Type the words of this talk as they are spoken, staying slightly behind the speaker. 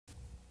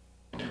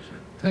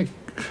I think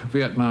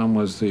Vietnam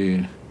was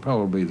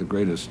probably the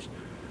greatest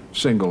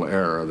single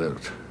error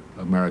that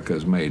America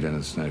has made in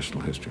its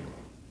national history.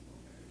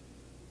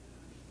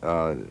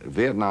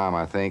 Vietnam,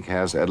 I think,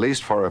 has, at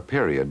least for a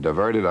period,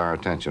 diverted our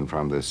attention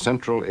from the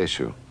central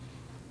issue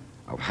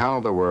of how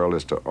the world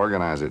is to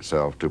organize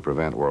itself to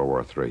prevent World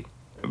War III.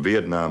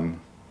 Vietnam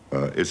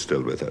is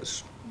still with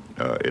us.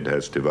 It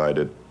has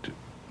divided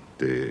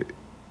the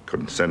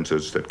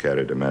consensus that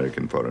carried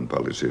American foreign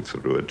policy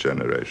through a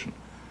generation.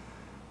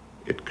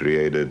 It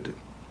created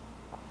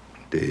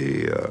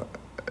the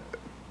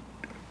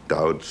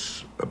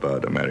doubts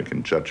about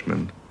American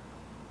judgment,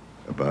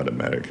 about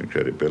American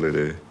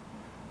credibility,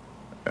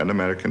 and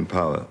American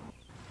power.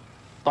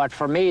 But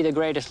for me, the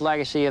greatest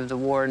legacy of the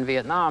war in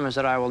Vietnam is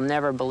that I will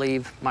never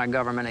believe my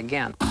government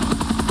again.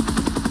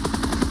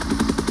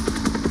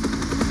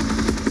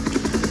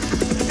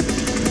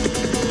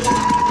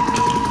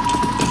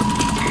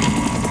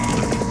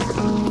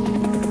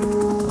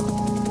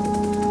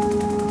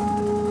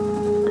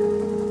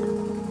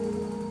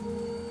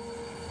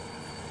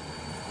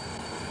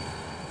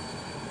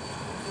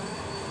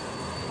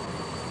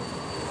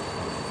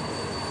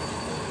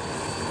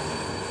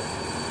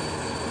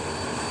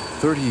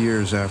 "30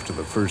 years after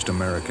the first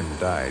American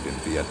died in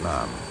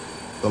Vietnam,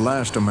 the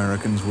last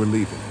Americans were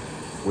leaving,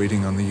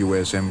 waiting on the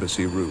U.S.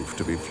 Embassy roof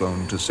to be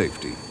flown to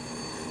safety.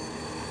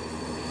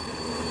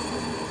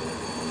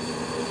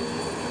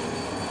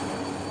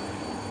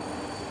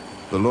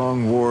 The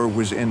long war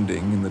was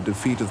ending in the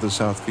defeat of the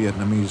South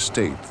Vietnamese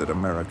state that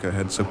America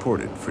had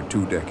supported for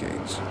 2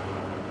 decades.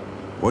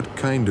 What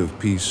kind of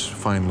peace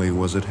finally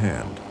was at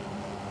hand?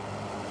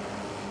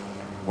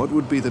 What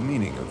would be the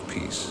meaning of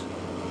peace?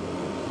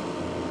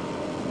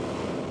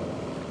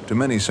 To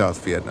many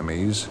South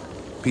Vietnamese,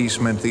 peace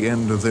meant the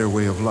end of their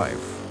way of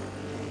life.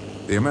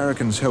 The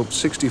Americans helped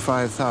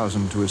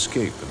 65,000 to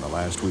escape in the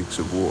last weeks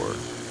of war.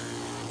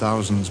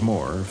 Thousands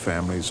more,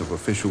 families of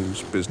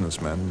officials,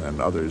 businessmen, and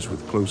others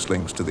with close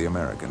links to the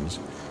Americans,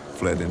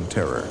 fled in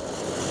terror.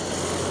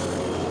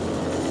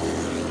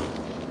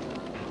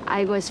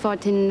 I was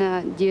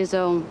 14 years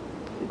old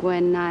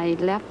when I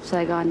left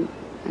Saigon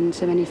in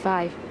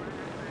 75.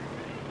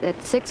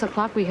 At 6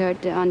 o'clock we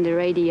heard on the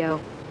radio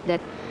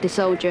that the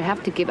soldiers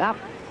have to give up,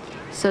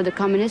 so the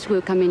communists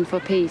will come in for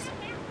peace.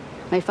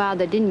 My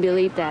father didn't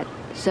believe that,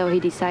 so he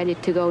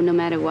decided to go no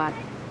matter what.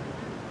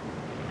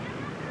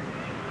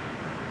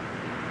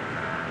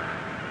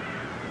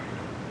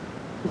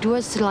 It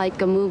was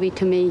like a movie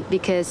to me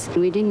because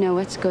we didn't know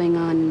what's going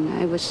on.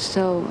 I was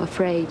so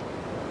afraid.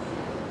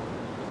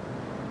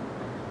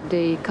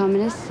 The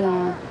communists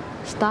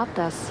stopped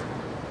us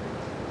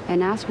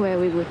and asked where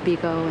we would be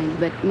going,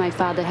 but my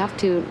father had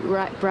to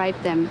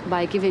bribe them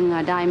by giving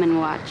a diamond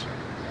watch.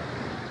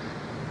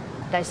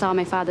 I saw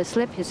my father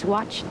slip his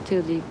watch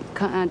to the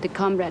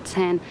comrade's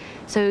hand,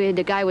 so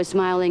the guy was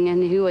smiling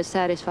and he was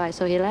satisfied,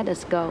 so he let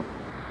us go.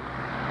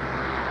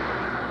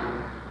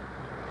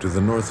 To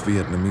the North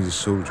Vietnamese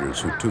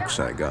soldiers who took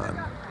Saigon,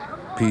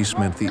 peace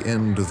meant the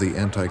end of the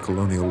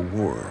anti-colonial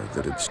war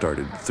that had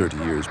started 30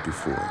 years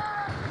before.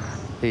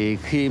 Thì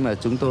khi mà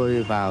chúng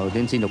tôi vào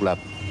Liên Chinh độc lập,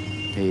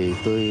 thì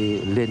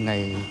tôi lên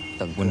ngay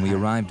tầng. When we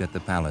arrived at the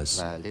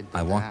palace,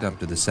 I walked up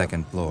to the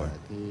second floor,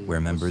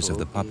 where members of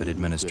the puppet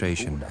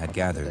administration had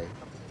gathered.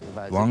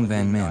 Luong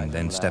Van Minh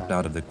then stepped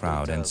out of the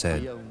crowd and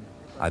said,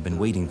 "I've been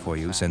waiting for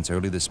you since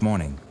early this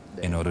morning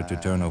in order to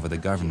turn over the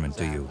government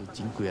to you."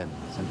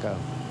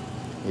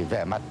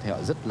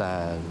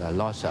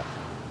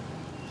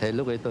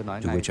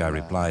 To which I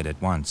replied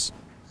at once,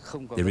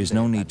 "There is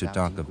no need to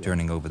talk of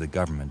turning over the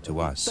government to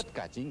us.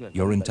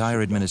 Your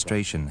entire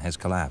administration has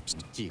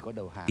collapsed.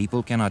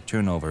 People cannot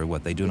turn over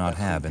what they do not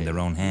have in their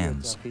own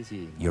hands.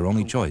 Your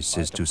only choice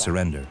is to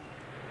surrender."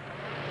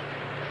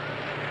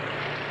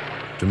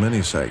 To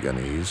many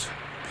Saigonese,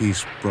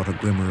 peace brought a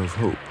glimmer of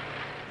hope.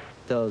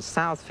 The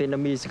South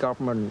Vietnamese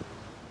government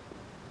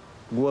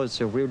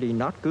was really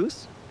not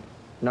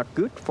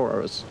good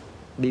for us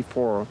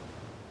before,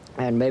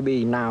 and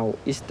maybe now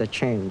is the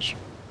change.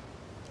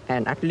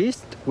 And at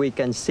least we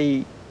can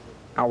see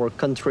our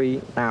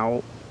country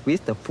now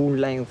with the full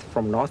length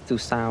from north to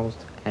south,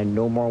 and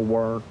no more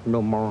war,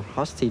 no more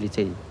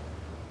hostility.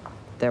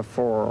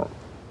 Therefore,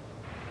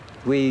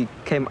 we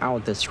came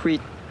out the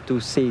street to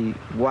see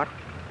what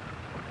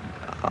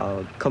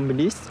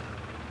communists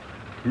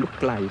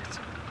look like.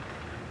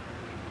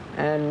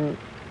 And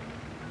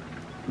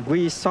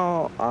we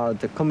saw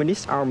the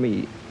communist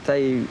army,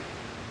 they're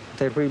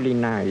really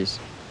nice,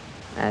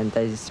 and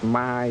they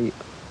smile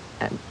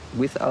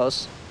with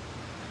us.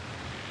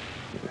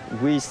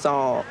 We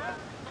saw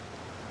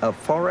a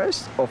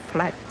forest of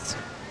flags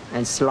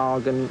and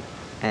slogan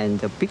and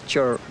the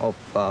picture of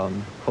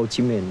Ho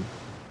Chi Minh.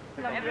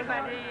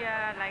 Everybody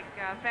like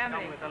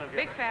family,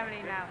 big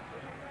family now,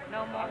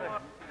 no more.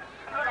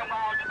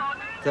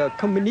 The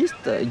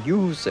communists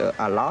use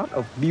a lot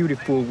of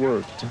beautiful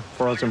words.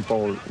 For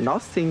example,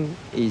 nothing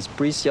is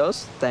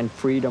precious than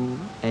freedom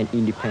and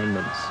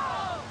independence.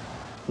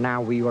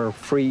 Now we are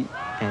free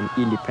and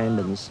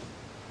independent,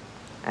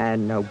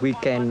 and we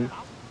can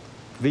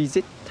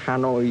visit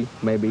Hanoi,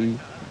 maybe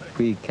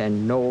we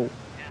can know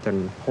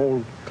the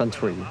whole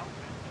country.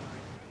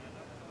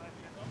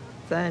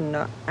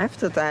 Then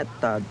after that,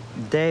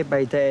 day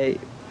by day,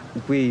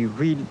 we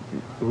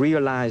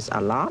realize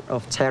a lot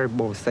of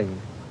terrible things.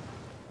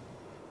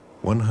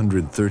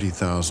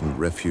 130,000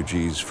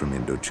 refugees from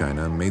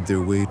Indochina made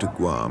their way to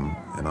Guam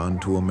and on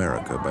to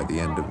America by the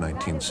end of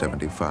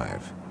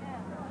 1975.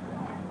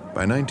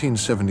 By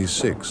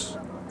 1976,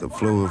 the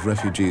flow of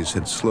refugees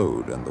had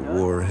slowed and the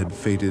war had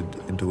faded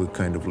into a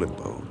kind of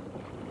limbo.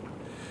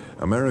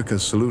 America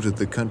saluted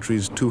the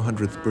country's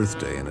 200th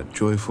birthday in a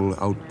joyful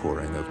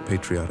outpouring of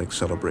patriotic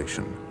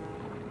celebration.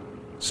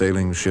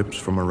 Sailing ships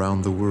from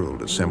around the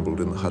world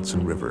assembled in the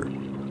Hudson River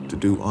to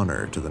do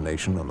honor to the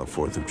nation on the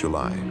 4th of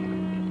July.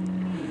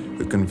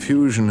 The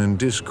confusion and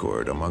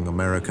discord among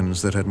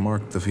Americans that had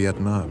marked the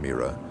Vietnam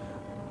era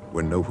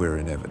were nowhere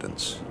in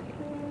evidence.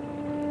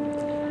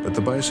 But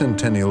the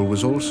bicentennial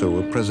was also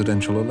a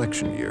presidential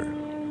election year.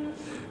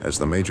 As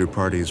the major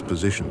parties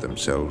positioned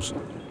themselves,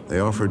 they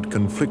offered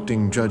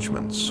conflicting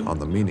judgments on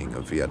the meaning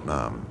of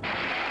Vietnam.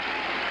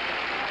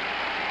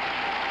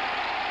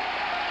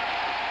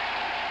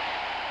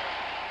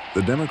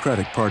 The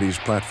Democratic Party's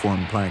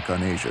platform plank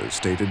on Asia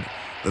stated,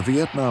 "The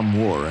Vietnam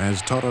War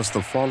has taught us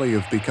the folly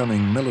of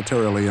becoming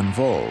militarily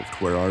involved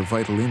where our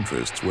vital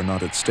interests were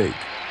not at stake."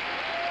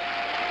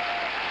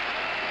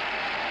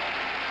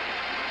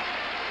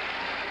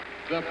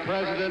 The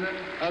President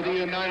of the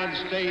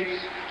United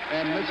States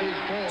and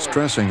Mrs. Ford.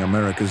 Stressing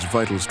America's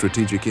vital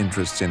strategic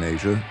interests in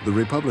Asia, the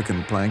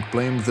Republican plank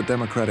blamed the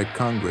Democratic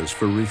Congress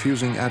for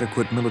refusing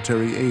adequate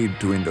military aid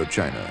to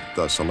Indochina,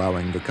 thus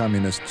allowing the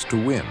communists to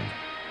win.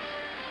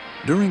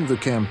 During the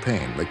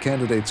campaign, the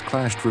candidates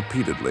clashed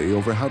repeatedly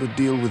over how to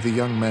deal with the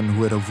young men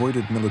who had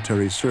avoided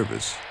military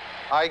service.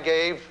 I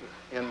gave,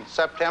 in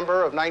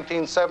September of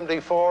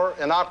 1974,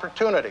 an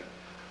opportunity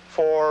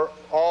for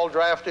all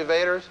draft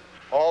evaders,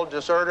 all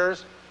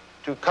deserters,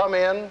 to come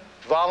in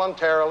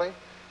voluntarily,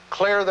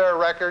 clear their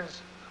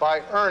records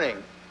by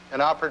earning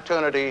an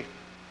opportunity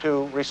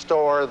to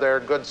restore their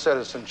good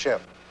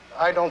citizenship.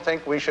 I don't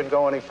think we should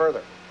go any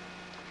further.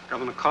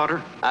 Governor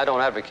Carter? I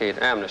don't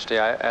advocate amnesty.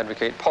 I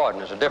advocate pardon.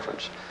 There's a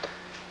difference,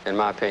 in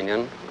my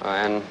opinion,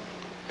 and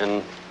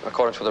in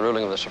accordance with the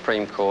ruling of the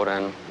Supreme Court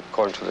and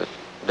according to the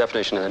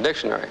definition in the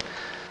dictionary.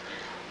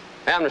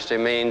 Amnesty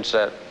means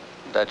that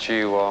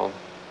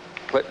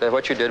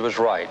what you did was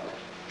right.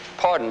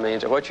 Pardon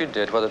means that what you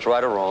did, whether it's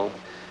right or wrong,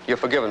 you're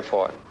forgiven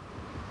for it.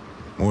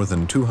 More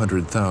than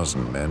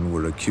 200,000 men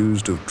were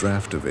accused of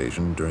draft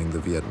evasion during the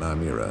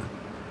Vietnam era.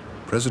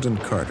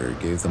 President Carter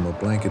gave them a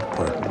blanket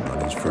pardon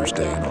on his first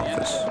day in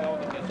office.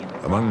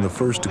 Among the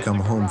first to come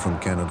home from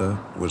Canada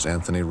was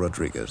Anthony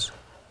Rodriguez.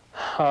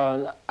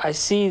 I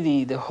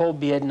see the whole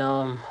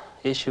Vietnam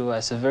issue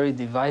as a very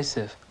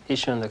divisive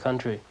issue in the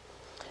country.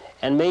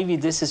 And maybe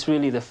this is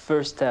really the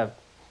first step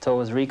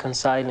towards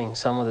reconciling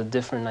some of the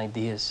different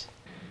ideas.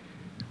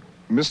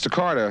 Mr.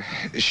 Carter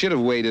should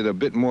have waited a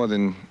bit more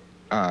than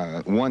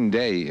one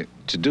day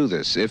to do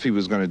this, if he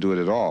was going to do it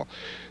at all.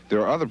 There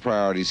are other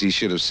priorities he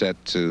should have set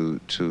to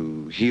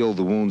heal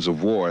the wounds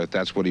of war, if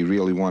that's what he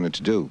really wanted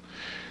to do.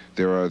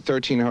 There are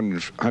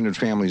 1,300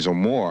 families or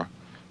more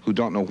who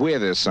don't know where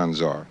their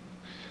sons are.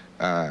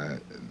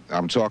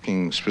 I'm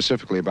talking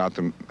specifically about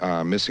the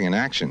missing in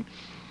action.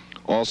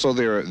 Also,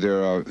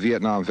 there are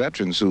Vietnam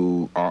veterans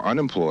who are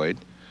unemployed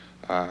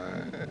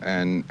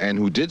and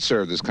who did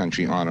serve this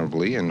country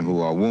honorably and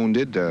who are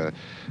wounded,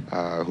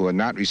 who are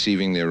not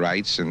receiving their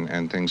rights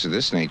and things of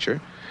this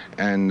nature.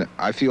 And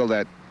I feel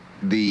that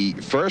the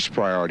first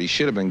priority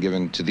should have been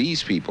given to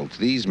these people, to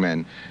these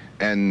men,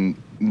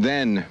 and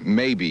then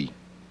maybe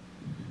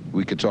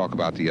we could talk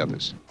about the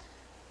others.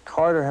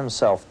 Carter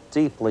himself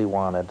deeply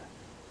wanted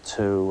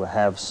to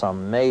have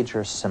some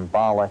major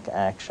symbolic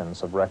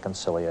actions of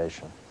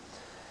reconciliation.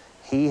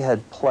 He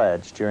had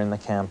pledged during the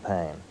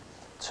campaign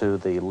to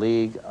the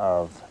League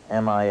of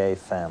MIA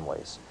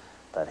Families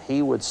that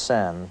he would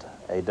send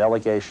a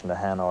delegation to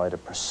Hanoi to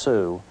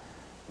pursue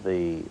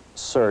the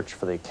search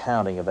for the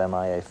accounting of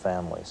MIA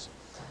families.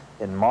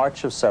 In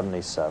March of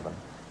 '77,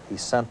 he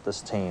sent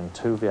this team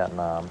to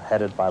Vietnam,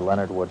 headed by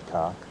Leonard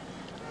Woodcock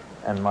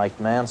and Mike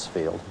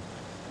Mansfield.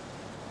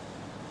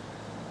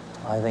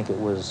 I think it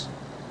was,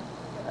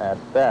 at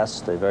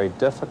best, a very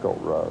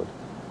difficult road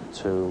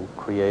to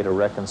create a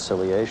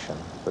reconciliation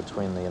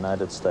between the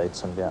United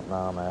States and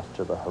Vietnam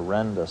after the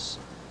horrendous,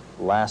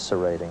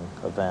 lacerating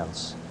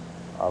events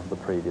of the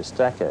previous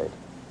decade.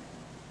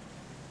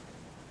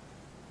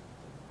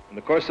 In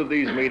the course of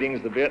these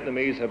meetings, the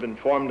Vietnamese have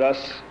informed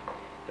us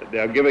that they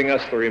are giving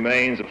us the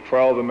remains of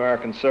 12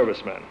 American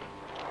servicemen.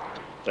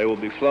 They will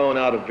be flown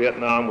out of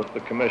Vietnam with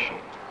the commission.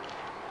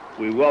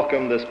 We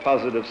welcome this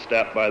positive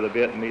step by the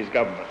Vietnamese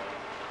government.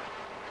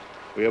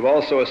 We have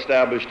also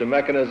established a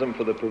mechanism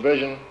for the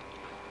provision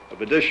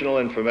of additional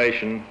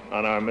information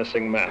on our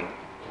missing men.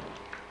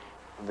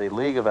 The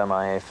League of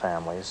MIA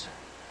Families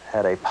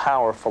had a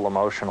powerful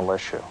emotional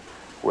issue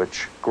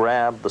which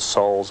grabbed the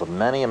souls of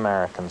many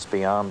Americans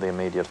beyond the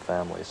immediate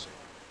families.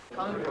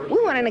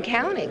 We want an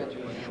accounting.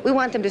 We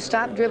want them to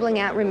stop dribbling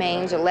out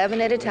remains 11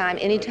 at a time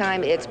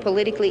anytime it's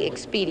politically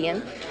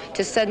expedient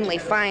to suddenly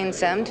find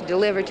some to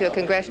deliver to a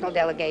congressional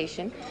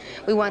delegation.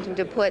 We want them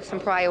to put some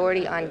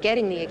priority on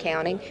getting the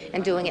accounting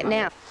and doing it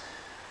now.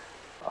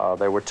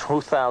 There were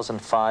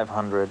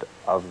 2,500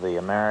 of the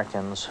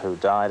Americans who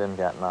died in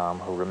Vietnam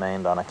who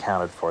remained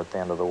unaccounted for at the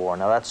end of the war.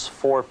 Now that's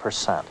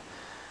 4%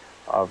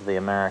 of the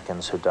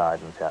Americans who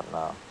died in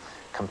Vietnam,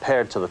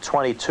 compared to the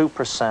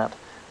 22%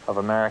 of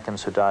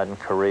Americans who died in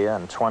Korea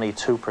and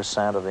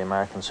 22% of the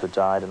Americans who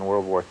died in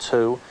World War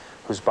II,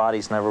 whose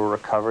bodies never were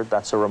recovered.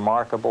 That's a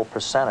remarkable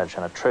percentage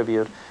and a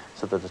tribute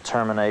to the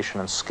determination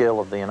and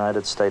skill of the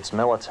United States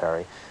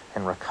military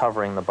in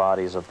recovering the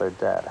bodies of their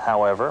dead.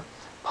 However,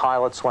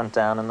 pilots went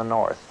down in the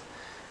North,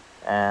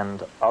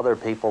 and other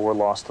people were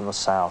lost in the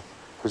South,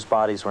 whose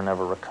bodies were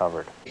never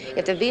recovered.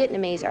 If the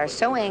Vietnamese are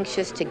so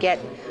anxious to get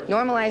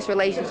normalized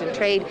relations and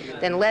trade,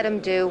 then let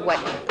them do what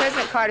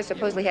President Carter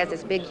supposedly has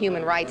this big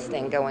human rights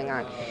thing going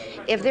on.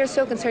 If they're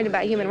so concerned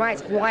about human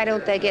rights, why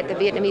don't they get the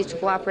Vietnamese to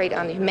cooperate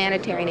on the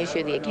humanitarian issue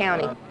of the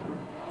accounting?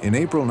 In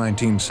April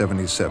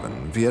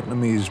 1977,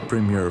 Vietnamese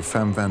Premier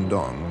Pham Van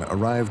Dong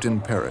arrived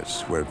in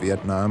Paris, where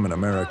Vietnam and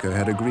America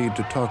had agreed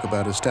to talk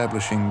about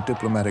establishing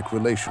diplomatic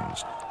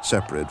relations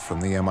separate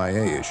from the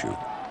MIA issue.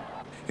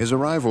 His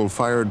arrival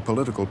fired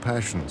political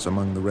passions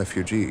among the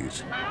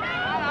refugees.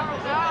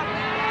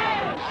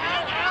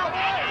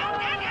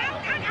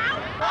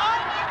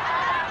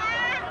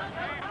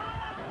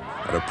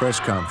 At a press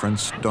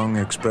conference, Dong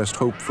expressed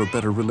hope for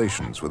better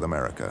relations with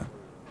America.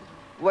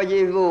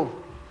 Voyez-vous,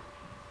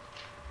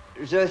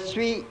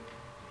 j'ai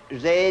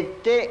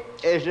été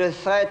et je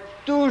serai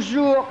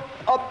toujours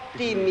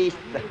optimiste.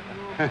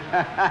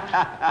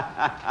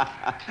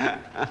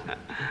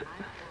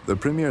 The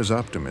premier's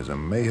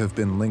optimism may have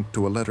been linked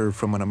to a letter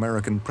from an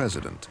American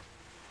president.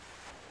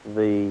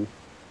 The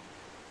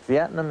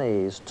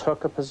Vietnamese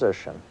took a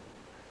position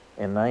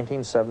in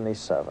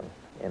 1977,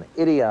 an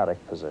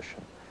idiotic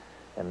position,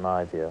 in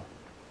my view,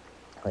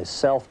 a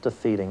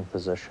self-defeating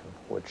position,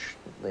 which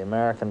the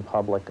American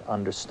public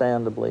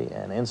understandably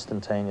and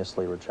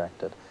instantaneously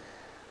rejected,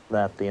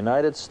 that the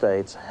United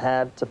States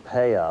had to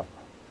pay up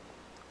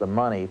the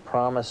money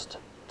promised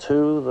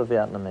to the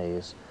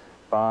Vietnamese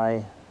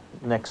by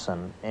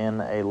Nixon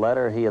in a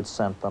letter he had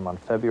sent them on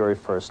February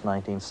 1st,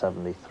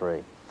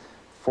 1973,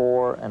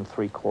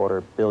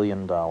 $4.75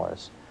 billion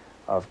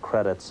of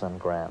credits and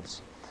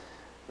grants.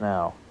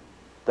 Now,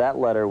 that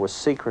letter was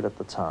secret at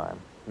the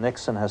time.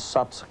 Nixon has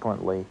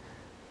subsequently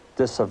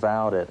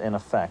disavowed it, in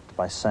effect,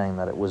 by saying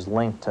that it was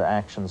linked to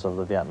actions of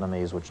the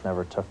Vietnamese which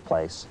never took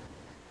place.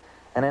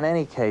 And in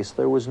any case,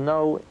 there was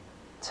no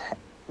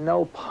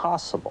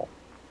possibility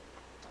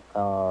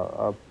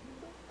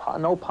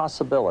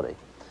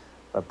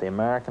that the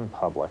American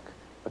public,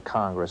 the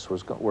Congress,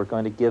 were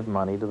going to give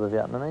money to the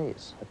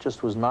Vietnamese. It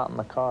just was not in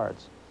the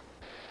cards.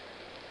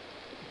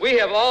 We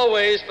have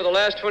always, for the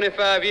last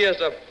 25 years,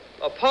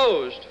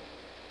 opposed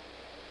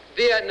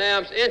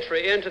Vietnam's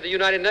entry into the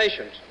United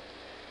Nations.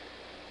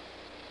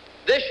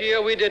 This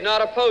year, we did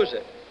not oppose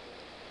it.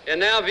 And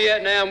now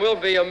Vietnam will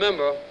be a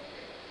member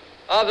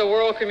of the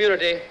world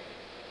community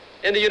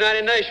in the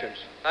United Nations.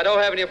 I don't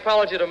have any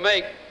apology to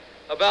make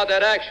about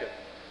that action.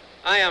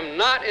 I am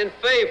not in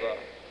favor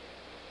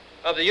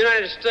of the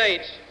United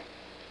States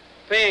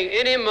paying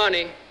any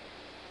money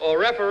or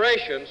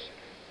reparations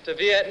to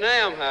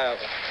Vietnam, however.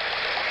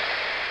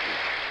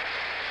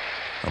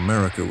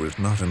 America was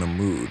not in a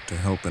mood to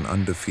help an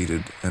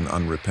undefeated and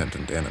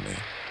unrepentant enemy.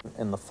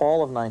 In the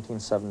fall of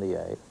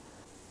 1978,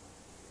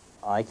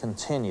 I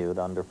continued,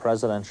 under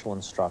presidential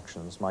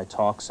instructions, my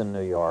talks in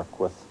New York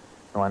with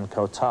Nguyen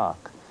Co Thach.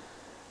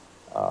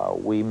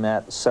 We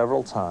met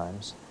several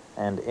times,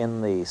 and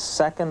in the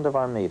second of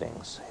our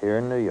meetings here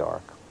in New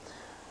York,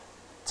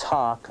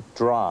 Thach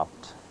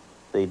dropped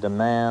the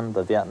demand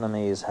the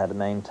Vietnamese had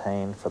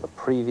maintained for the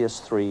previous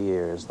 3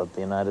 years that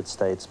the United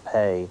States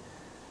pay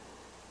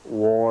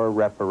war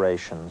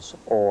reparations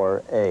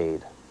or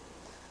aid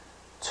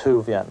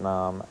to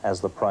Vietnam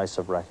as the price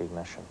of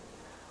recognition.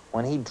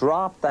 When he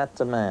dropped that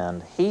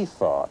demand, he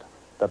thought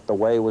that the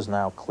way was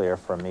now clear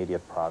for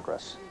immediate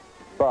progress.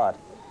 But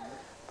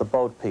the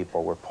boat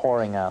people were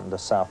pouring out into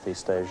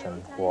Southeast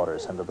Asian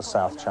waters, into the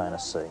South China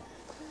Sea,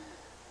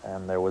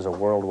 and there was a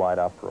worldwide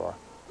uproar.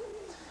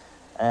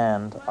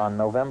 And on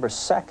November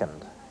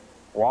 2nd,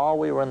 while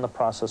we were in the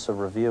process of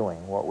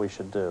reviewing what we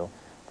should do,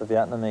 the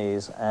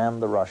Vietnamese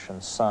and the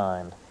Russians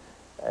signed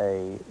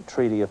a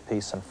treaty of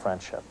peace and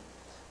friendship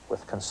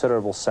with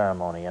considerable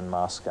ceremony in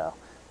Moscow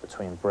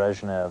between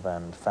Brezhnev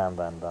and Pham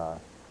Van Dong.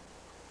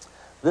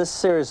 This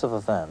series of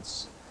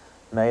events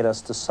made us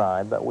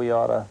decide that we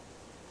ought to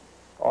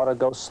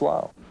go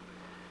slow.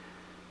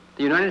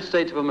 The United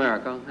States of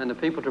America and the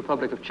People's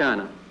Republic of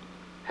China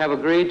have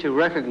agreed to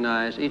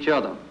recognize each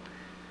other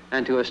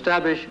and to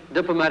establish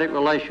diplomatic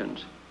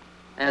relations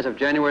as of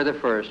January the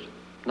 1st,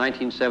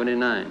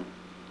 1979.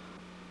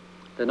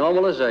 The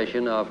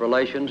normalization of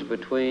relations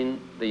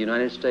between the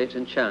United States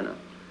and China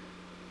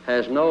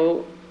has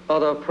no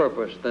other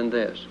purpose than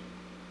this: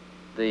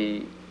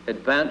 the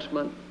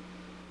advancement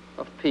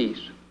of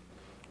peace.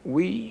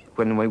 We,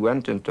 when we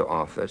went into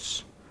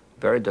office,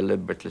 very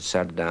deliberately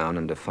sat down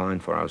and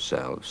defined for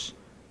ourselves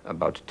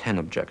about 10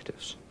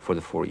 objectives for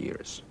the 4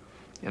 years.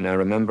 And I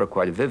remember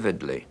quite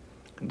vividly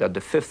that the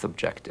 5th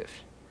objective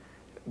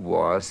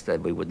was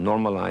that we would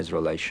normalize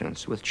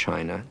relations with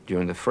China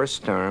during the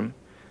first term,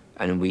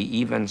 and we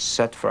even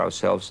set for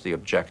ourselves the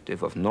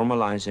objective of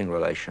normalizing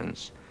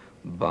relations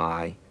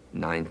by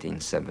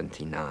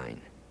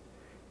 1979.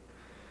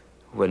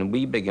 When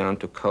we began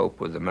to cope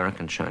with the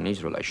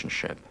American-Chinese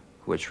relationship,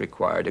 which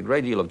required a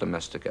great deal of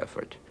domestic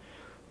effort,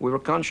 we were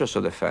conscious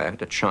of the fact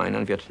that China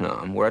and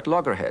Vietnam were at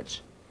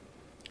loggerheads.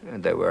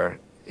 And they were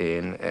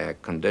in a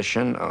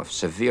condition of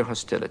severe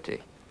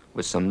hostility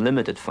with some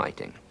limited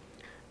fighting.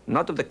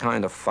 Not of the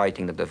kind of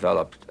fighting that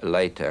developed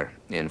later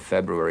in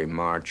February,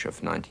 March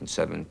of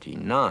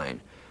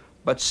 1979,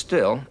 but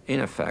still, in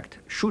effect,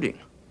 shooting.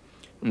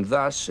 And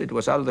thus, it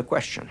was out of the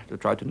question to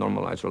try to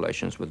normalize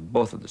relations with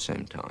both at the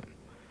same time.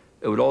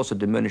 It would also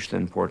diminish the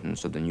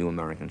importance of the new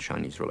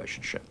American-Chinese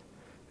relationship.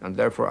 And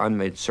therefore, I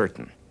made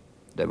certain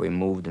that we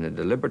moved in a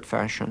deliberate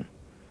fashion,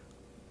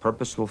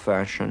 purposeful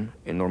fashion,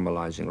 in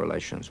normalizing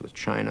relations with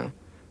China,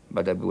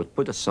 but that we would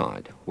put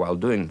aside, while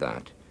doing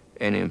that,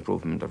 any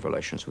improvement of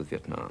relations with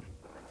Vietnam.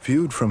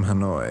 Viewed from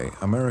Hanoi,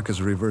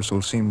 America's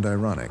reversal seemed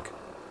ironic.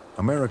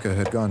 America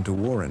had gone to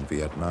war in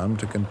Vietnam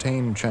to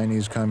contain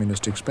Chinese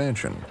communist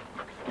expansion.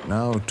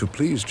 Now, to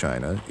please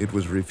China, it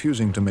was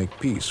refusing to make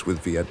peace with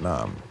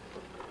Vietnam.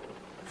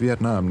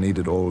 Vietnam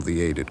needed all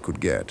the aid it could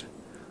get.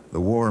 The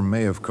war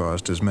may have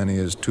cost as many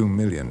as 2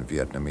 million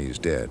Vietnamese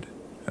dead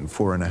and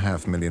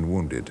 4.5 million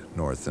wounded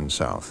north and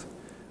south,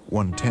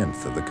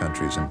 1/10 of the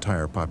country's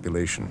entire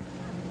population.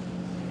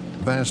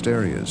 Vast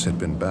areas had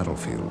been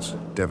battlefields,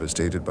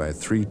 devastated by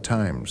 3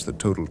 times the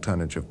total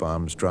tonnage of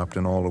bombs dropped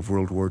in all of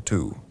World War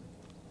II.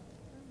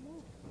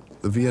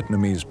 The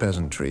Vietnamese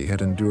peasantry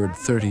had endured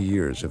 30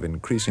 years of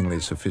increasingly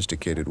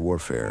sophisticated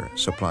warfare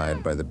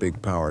supplied by the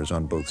big powers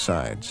on both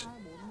sides.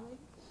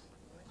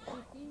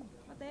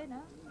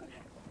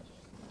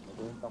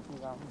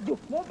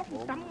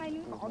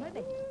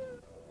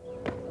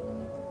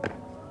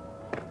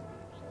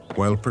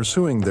 While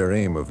pursuing their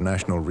aim of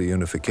national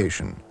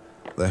reunification,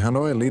 the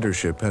Hanoi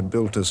leadership had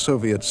built a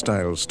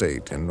Soviet-style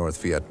state in North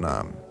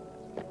Vietnam.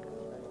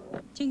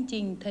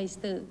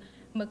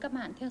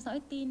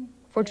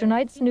 For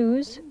tonight's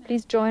news,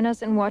 please join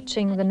us in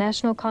watching the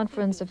National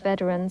Conference of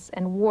Veterans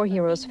and War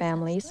Heroes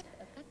Families,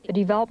 the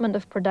development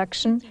of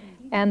production,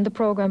 and the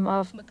program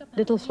of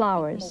Little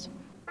Flowers.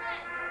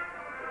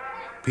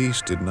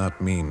 Peace did not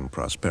mean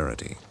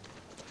prosperity.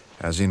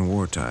 As in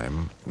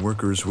wartime,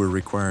 workers were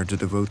required to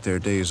devote their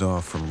days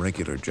off from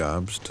regular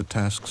jobs to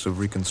tasks of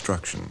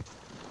reconstruction.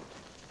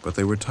 But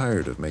they were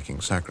tired of making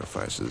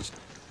sacrifices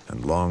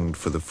and longed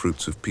for the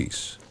fruits of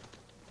peace.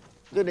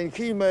 Since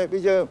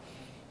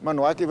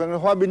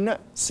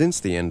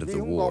the end of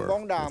the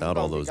war, without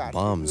all those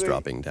bombs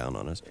dropping down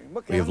on us,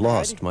 we have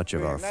lost much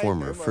of our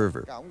former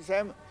fervor.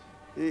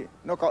 We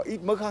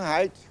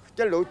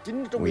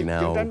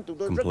now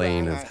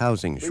complain of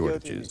housing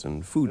shortages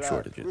and food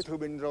shortages. But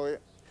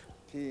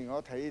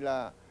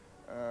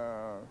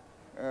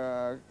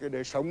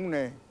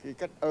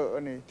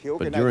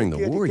during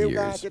the war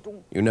years,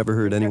 you never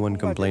heard anyone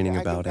complaining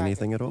about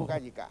anything at all.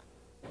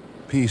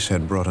 Peace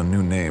had brought a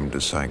new name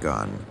to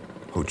Saigon,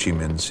 Ho Chi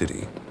Minh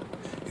City.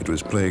 It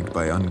was plagued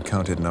by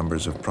uncounted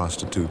numbers of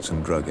prostitutes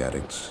and drug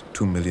addicts,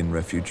 2 million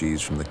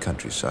refugees from the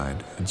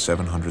countryside, and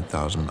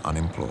 700,000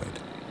 unemployed.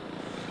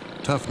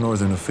 Tough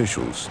northern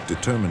officials,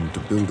 determined to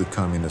build a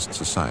communist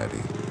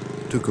society,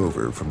 took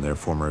over from their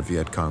former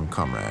Viet Cong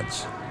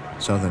comrades.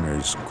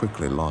 Southerners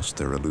quickly lost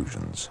their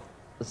illusions.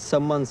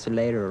 Some months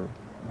later,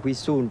 we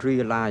soon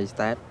realized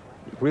that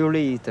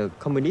really the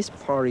Communist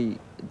Party,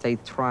 they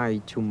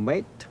try to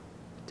make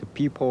the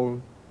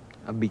people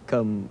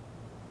become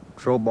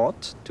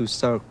robots to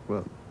serve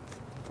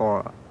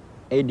for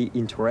any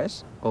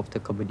interest of the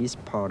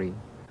Communist Party.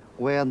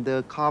 When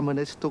the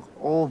communists took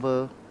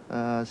over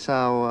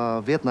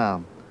South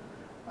Vietnam,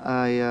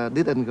 I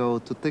didn't go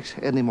to teach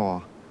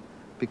anymore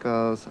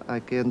because I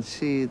can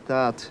see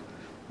that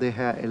they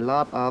had a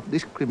lot of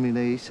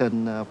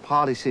discrimination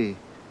policy.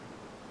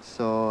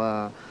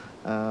 So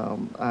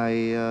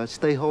I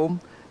stay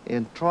home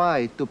and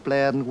try to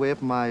plan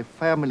with my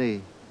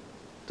family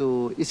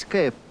to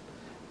escape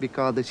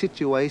because the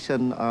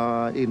situation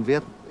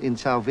in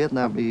South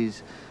Vietnam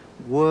is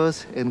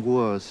worse and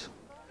worse.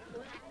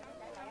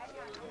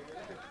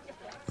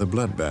 The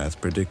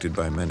bloodbath predicted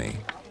by many,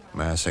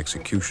 mass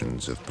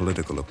executions of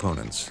political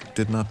opponents,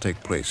 did not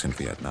take place in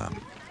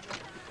Vietnam.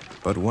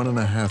 But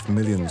 1.5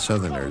 million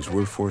Southerners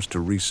were forced to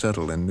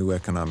resettle in new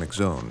economic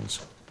zones.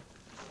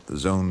 The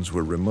zones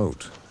were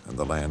remote, and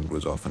the land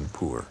was often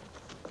poor.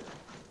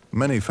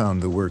 Many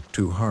found the work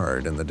too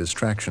hard and the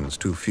distractions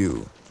too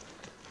few.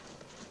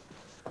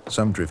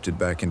 Some drifted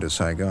back into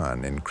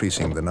Saigon,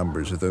 increasing the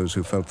numbers of those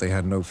who felt they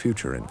had no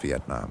future in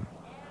Vietnam.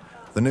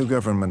 The new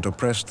government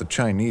oppressed the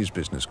Chinese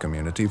business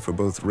community for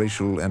both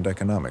racial and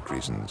economic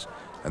reasons,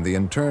 and they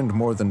interned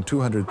more than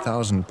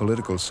 200,000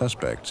 political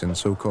suspects in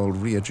so-called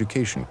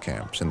re-education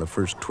camps in the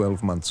first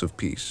 12 months of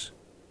peace.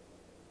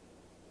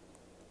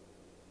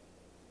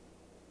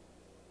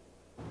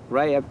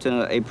 Right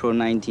after April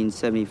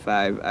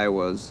 1975, I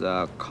was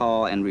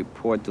called and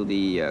reported to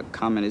the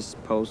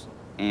communist post,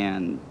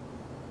 and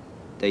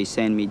they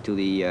sent me to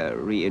the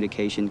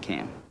re-education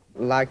camp.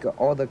 Like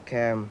all the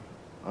camp,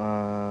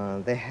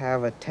 they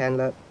have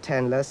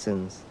 10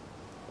 lessons.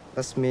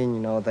 That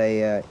means,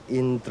 they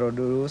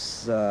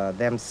introduce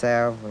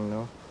themselves,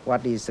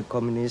 what is the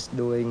communist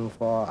doing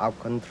for our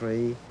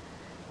country,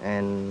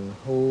 and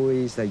who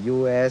is the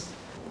U.S.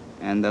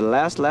 And the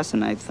last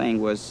lesson, I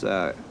think, was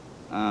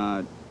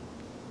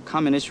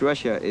communist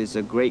Russia is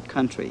a great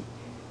country.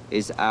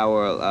 It's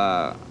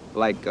our,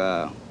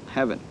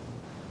 heaven.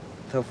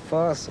 So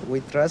first, we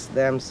trust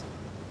them,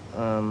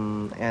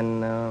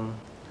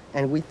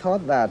 and we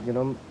thought that,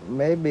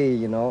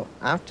 maybe,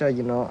 after,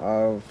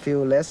 a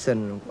few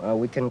lessons,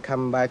 we can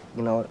come back,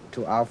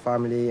 to our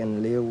family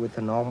and live with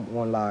a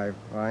normal life,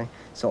 right?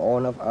 So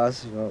all of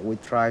us, we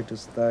try to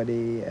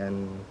study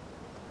and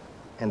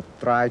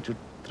try to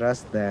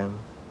trust them.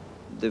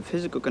 The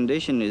physical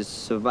condition is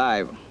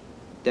survive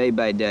day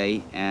by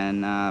day,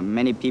 and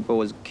many people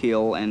was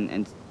killed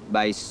and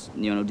by,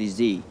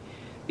 disease,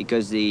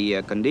 because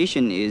the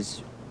condition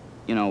is,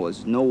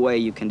 was no way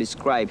you can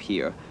describe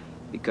here,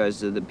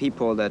 because of the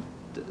people that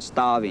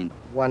starving.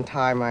 One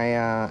time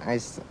I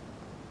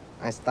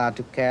start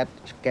to catch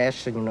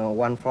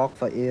one frog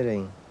for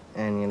eating,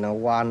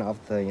 and one of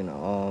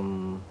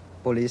the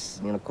police,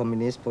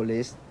 communist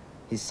police,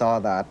 he saw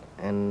that,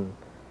 and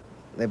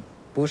they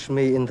pushed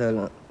me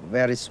into a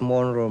very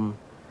small room,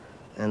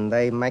 and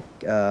they make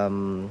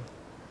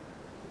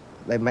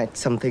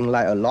something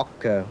like a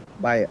locker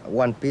by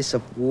one piece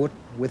of wood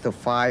with a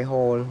 5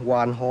 holes,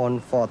 1 hole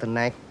for the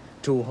neck,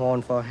 2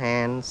 holes for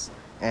hands,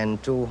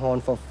 and 2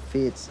 holes for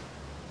feet.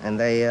 And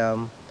they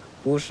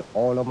push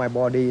all of my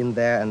body in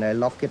there, and they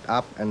lock it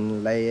up,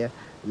 and they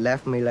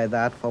left me like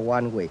that for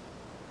 1 week.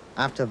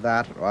 After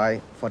that,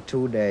 right, for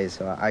 2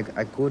 days, I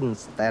couldn't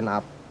stand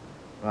up,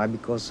 right,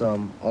 because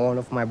all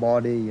of my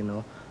body,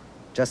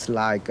 just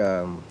like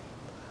a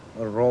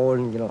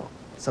roll,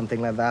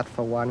 something like that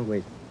for 1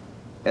 week.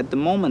 At the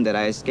moment that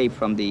I escaped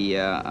from the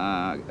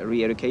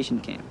re-education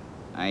camp,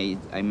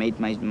 I made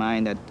my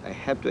mind that I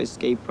have to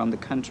escape from the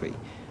country,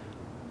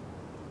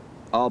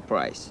 all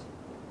price.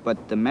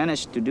 But to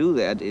manage to do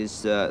that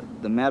is the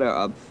matter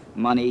of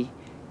money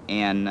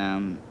and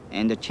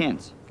the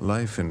chance.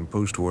 Life in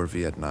post-war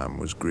Vietnam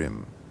was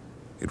grim.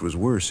 It was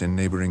worse in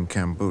neighboring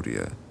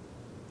Cambodia.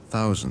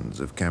 Thousands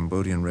of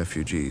Cambodian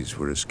refugees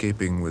were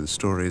escaping with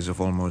stories of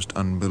almost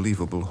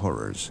unbelievable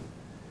horrors.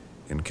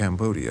 In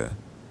Cambodia,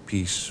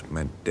 peace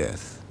meant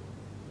death.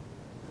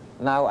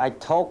 Now I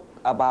talk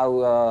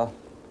about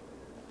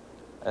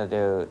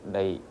the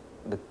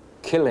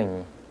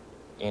killing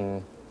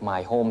in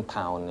my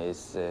hometown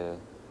is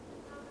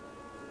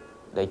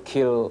they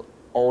kill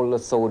all the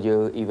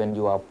soldiers, even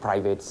your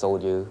private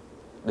soldier,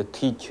 the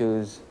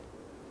teachers,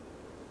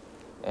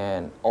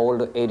 and all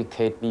the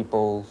educated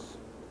people,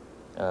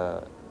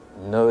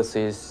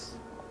 nurses,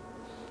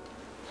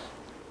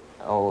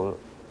 all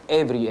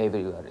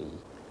everybody.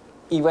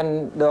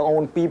 Even their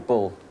own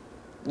people,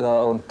 their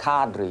own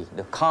cadre,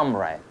 the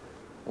comrade,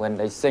 when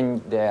they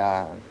think they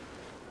are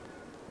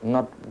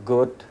not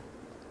good,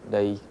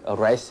 they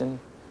arrest them.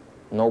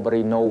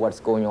 Nobody knows what's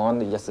going on.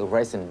 They just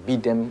arrest and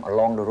beat them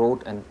along the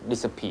road and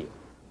disappear.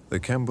 The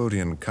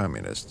Cambodian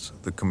communists,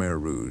 the Khmer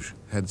Rouge,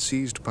 had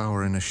seized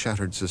power in a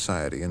shattered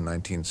society in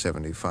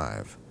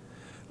 1975.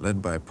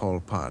 Led by Pol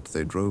Pot,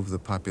 they drove the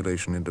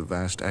population into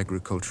vast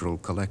agricultural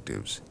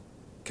collectives.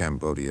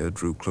 Cambodia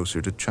drew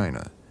closer to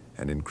China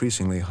and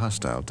increasingly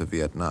hostile to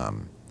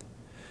Vietnam.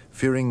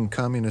 Fearing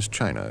communist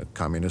China,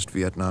 communist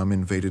Vietnam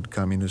invaded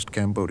communist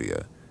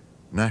Cambodia.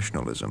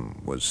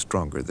 Nationalism was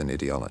stronger than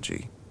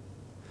ideology.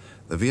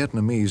 The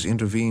Vietnamese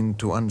intervened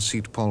to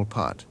unseat Pol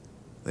Pot.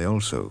 They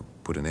also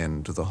put an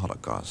end to the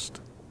Holocaust.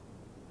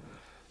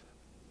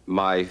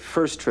 My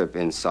first trip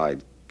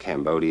inside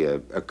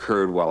Cambodia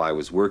occurred while I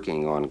was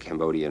working on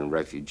Cambodian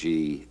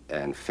refugee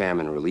and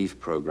famine relief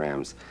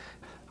programs.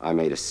 I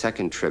made a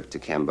second trip to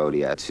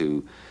Cambodia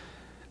to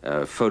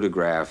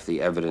photograph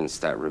the evidence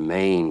that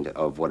remained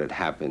of what had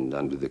happened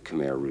under the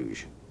Khmer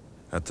Rouge.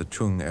 At the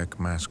Chung Ek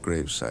mass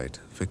grave site,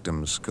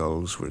 victims'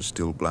 skulls were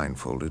still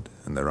blindfolded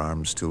and their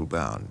arms still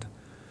bound.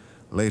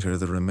 Later,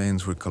 the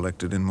remains were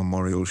collected in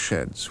memorial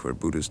sheds where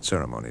Buddhist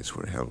ceremonies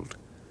were held.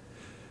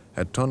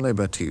 At Tonle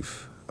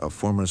Batif, a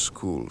former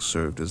school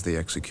served as the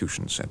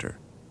execution center.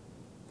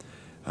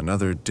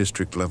 Another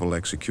district-level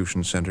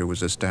execution center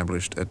was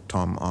established at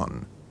Tom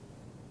On.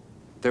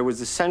 There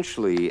was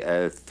essentially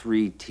a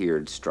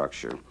 3-tiered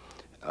structure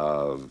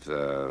of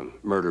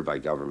murder by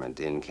government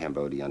in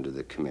Cambodia under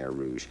the Khmer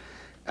Rouge.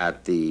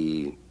 At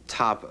the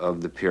top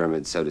of the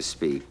pyramid, so to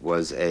speak,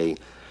 was a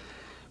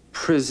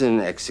prison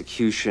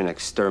execution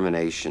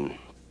extermination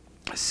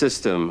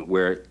system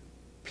where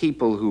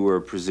people who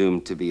were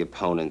presumed to be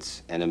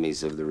opponents,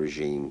 enemies of the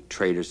regime,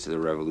 traitors to the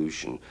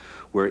revolution,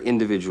 were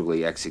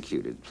individually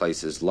executed.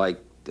 Places like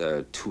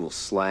Tuol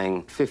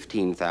Sleng,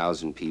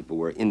 15,000 people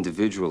were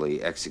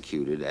individually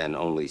executed, and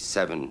only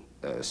 7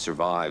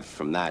 survived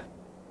from that.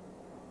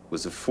 It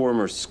was a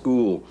former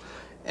school,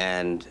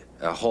 and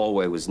a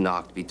hallway was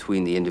knocked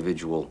between the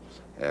individual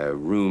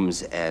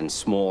rooms, and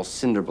small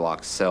cinder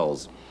block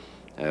cells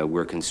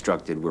were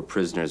constructed where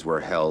prisoners were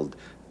held,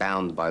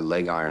 bound by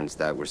leg irons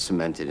that were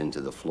cemented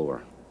into the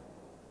floor.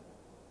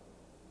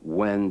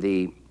 When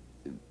the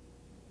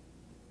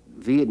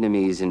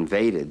Vietnamese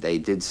invaded, they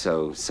did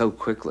so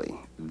quickly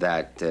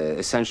that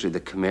essentially the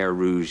Khmer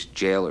Rouge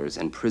jailers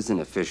and prison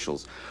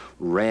officials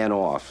ran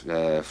off,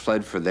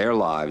 fled for their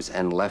lives,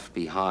 and left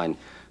behind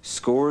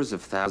scores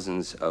of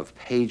thousands of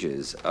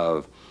pages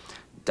of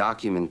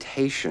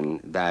documentation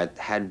that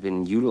had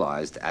been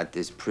utilized at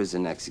this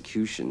prison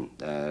execution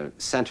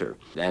center.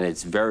 And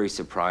it's very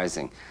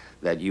surprising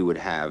that you would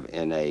have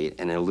in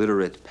an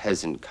illiterate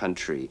peasant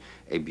country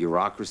a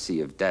bureaucracy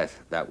of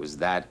death that was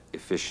that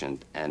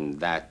efficient and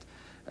that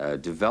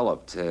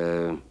developed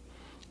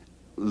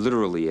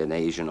literally an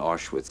Asian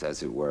Auschwitz,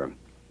 as it were.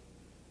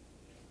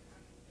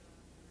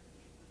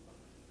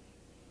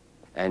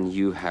 And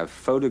you have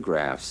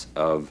photographs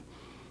of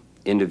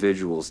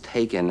individuals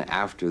taken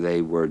after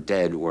they were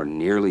dead or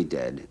nearly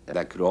dead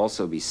that could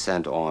also be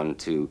sent on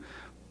to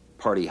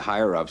party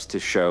higher-ups to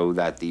show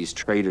that these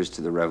traitors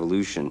to the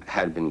revolution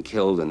had been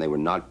killed and they were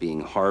not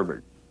being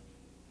harbored.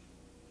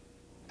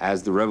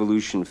 As the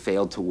revolution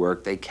failed to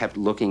work, they kept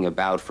looking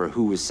about for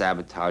who was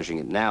sabotaging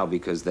it now,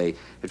 because they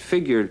had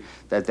figured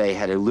that they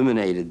had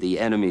eliminated the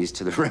enemies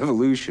to the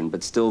revolution,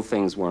 but still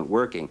things weren't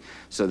working,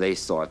 so they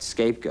sought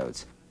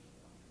scapegoats.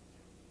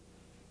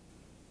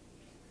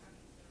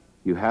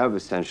 You have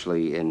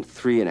essentially, in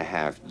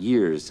 3.5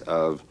 years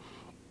of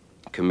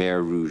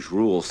Khmer Rouge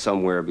rule,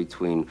 somewhere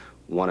between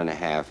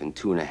 1.5 and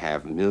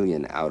 2.5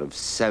 million out of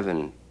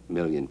 7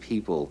 million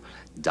people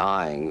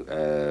dying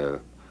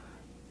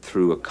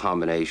through a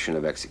combination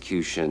of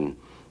execution,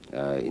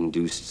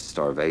 induced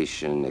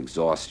starvation,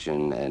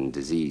 exhaustion, and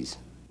disease.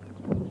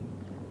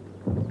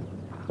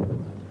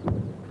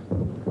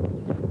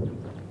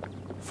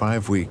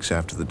 Five weeks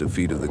after the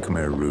defeat of the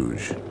Khmer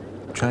Rouge,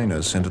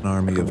 China sent an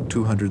army of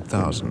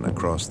 200,000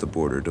 across the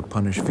border to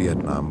punish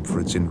Vietnam for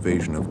its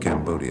invasion of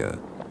Cambodia.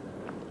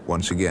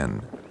 Once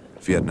again,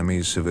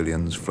 Vietnamese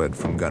civilians fled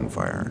from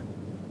gunfire.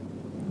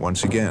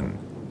 Once again,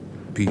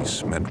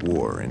 peace meant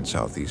war in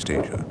Southeast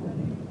Asia.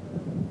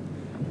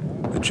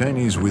 The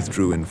Chinese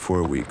withdrew in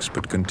 4 weeks,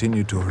 but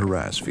continued to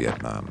harass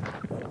Vietnam,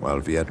 while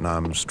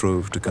Vietnam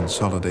strove to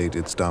consolidate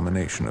its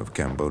domination of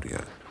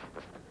Cambodia.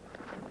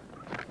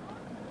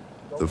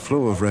 The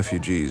flow of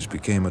refugees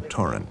became a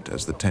torrent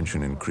as the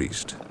tension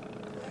increased.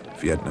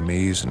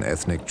 Vietnamese and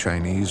ethnic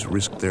Chinese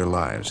risked their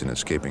lives in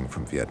escaping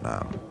from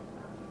Vietnam.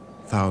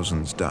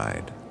 Thousands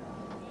died.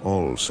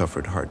 All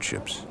suffered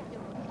hardships.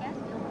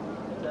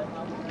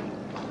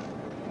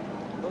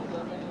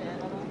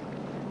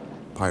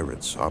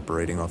 Pirates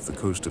operating off the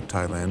coast of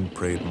Thailand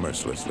preyed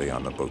mercilessly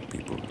on the boat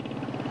people.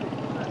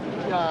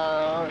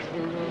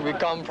 We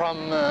come from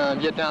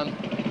Vietnam.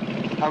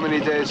 How many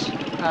days?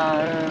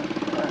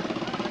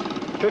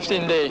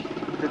 15 days.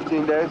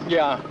 15 days?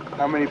 Yeah.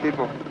 How many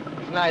people?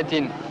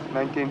 19.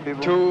 19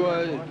 people? Two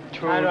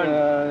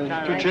children,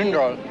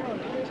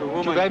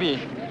 two baby,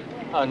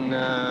 and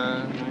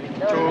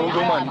 2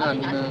 women,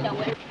 and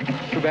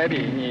 2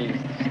 baby. He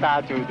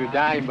start to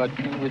die, but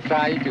we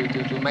try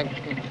to make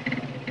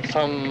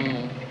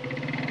some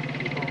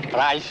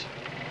rice.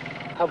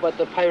 How about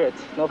the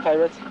pirates? No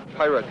pirates?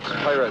 Pirates.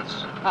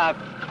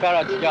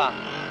 Pirates, yeah.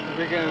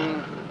 We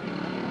can.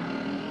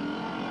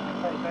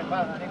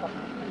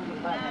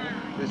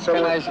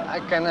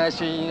 Can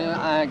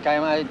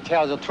I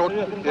tell the truth?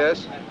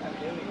 Yes.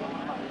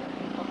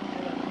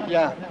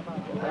 Yeah.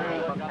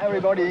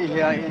 Everybody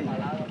here,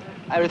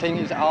 everything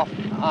is off.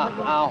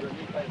 Out.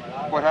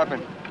 What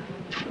happened?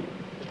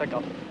 Take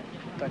off.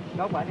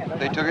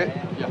 They took it?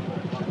 Yeah.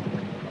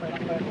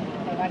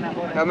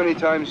 How many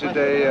times did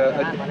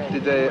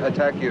they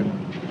attack you?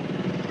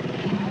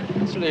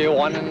 Actually,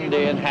 1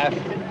 day and a half.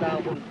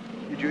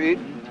 Did you eat?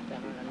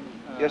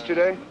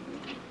 Yesterday?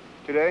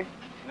 Today?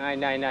 9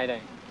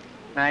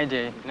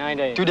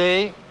 days.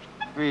 Today,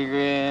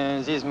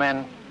 this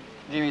man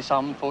give me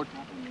some food.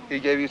 He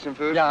gave you some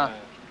food? Yeah,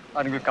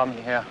 and we come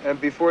here.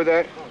 And before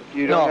that,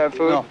 you don't have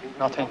food? No,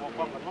 nothing.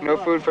 No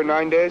food for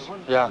 9 days?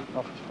 Yeah,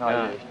 no,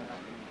 9 days.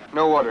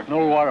 No water?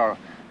 No water.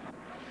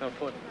 No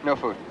food. No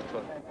food.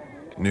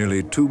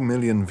 Nearly 2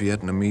 million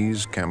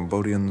Vietnamese,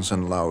 Cambodians,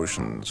 and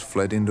Laotians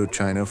fled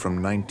Indochina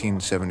from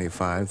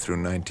 1975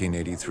 through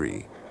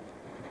 1983.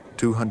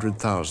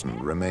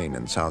 200,000 remain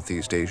in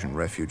Southeast Asian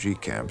refugee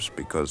camps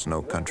because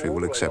no country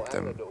will accept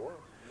them.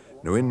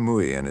 Nguyen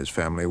Mui and his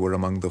family were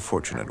among the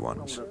fortunate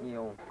ones.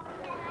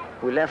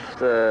 We left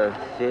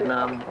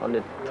Vietnam on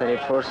the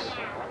 21st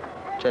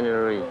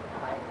January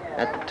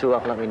at 2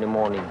 o'clock in the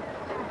morning.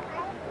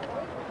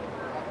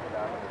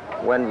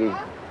 When we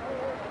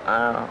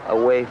are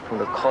away from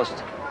the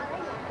coast.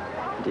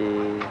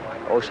 The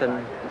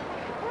ocean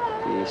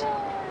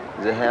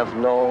they have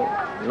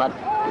not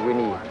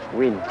really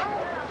wind.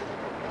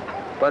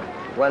 But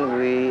when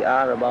we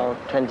are about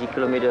 20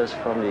 kilometers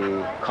from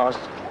the coast,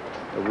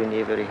 the wind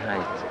is very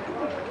high.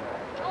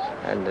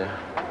 And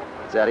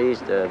there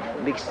is the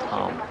big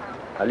storm,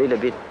 a little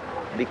bit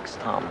big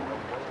storm.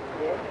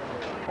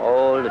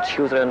 All the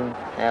children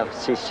have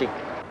seasick.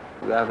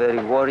 We are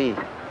very worried.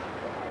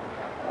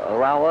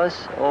 Around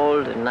us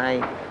all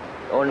night,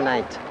 all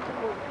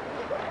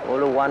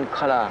one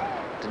color,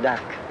 the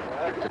dark,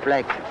 the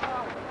black.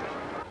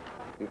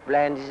 We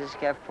planned this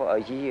escape for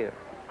a year.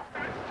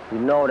 We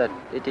know that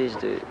it is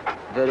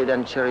very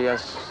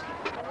dangerous,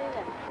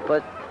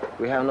 but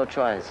we have no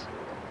choice.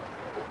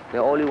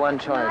 There's only one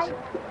choice,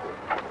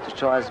 the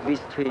choice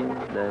between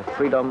the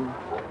freedom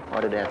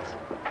or the death.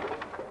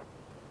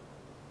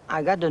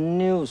 I got the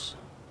news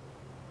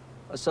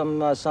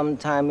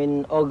sometime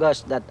in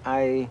August that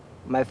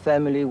my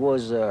family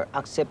was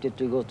accepted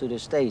to go to the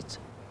States.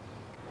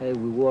 We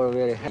were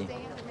very happy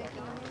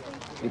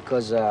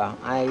because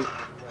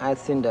I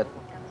think that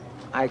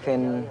I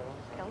can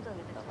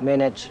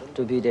manage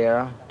to be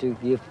there to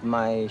give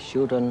my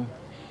children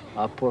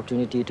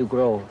opportunity to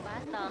grow.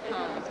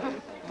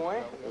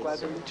 Glad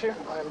to meet you.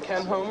 I'm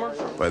Ken Homer.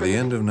 By the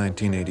end of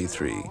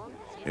 1983,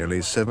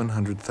 nearly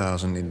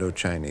 700,000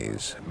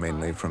 Indo-Chinese,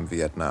 mainly from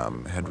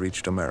Vietnam, had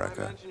reached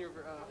America.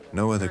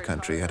 No other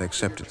country had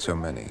accepted so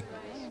many.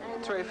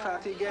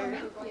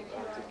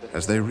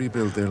 As they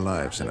rebuild their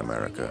lives in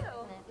America,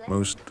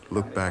 most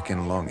look back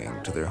in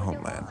longing to their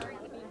homeland.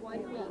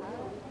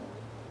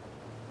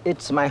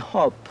 It's my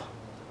hope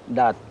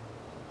that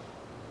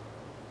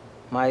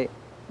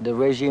the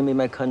regime in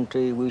my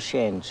country will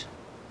change.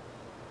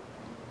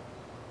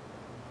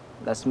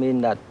 That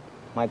means that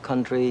my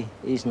country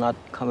is not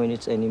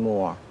communist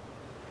anymore.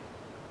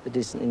 It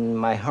is in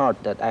my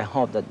heart that I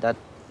hope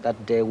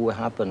that day will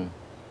happen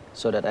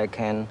so that I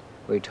can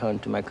return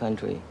to my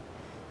country.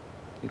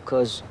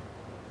 Because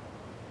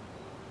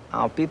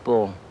our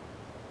people,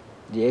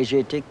 the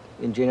Asiatic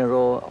in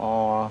general,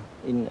 or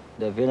in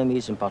the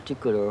Vietnamese in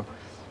particular,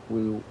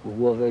 we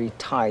were very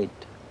tied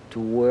to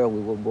where we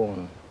were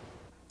born.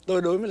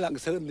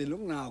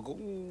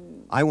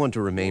 I want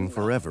to remain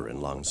forever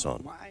in Lang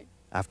Son.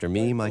 After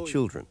me, my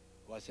children.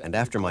 And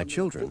after my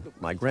children,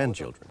 my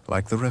grandchildren.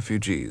 Like the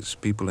refugees,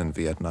 people in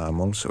Vietnam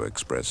also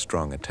express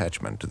strong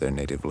attachment to their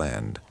native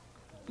land.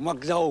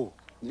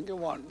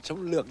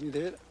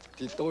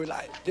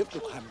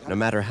 No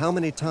matter how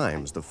many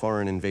times the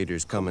foreign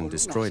invaders come and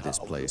destroy this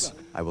place,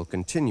 I will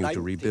continue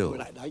to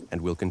rebuild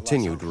and will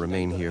continue to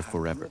remain here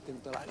forever.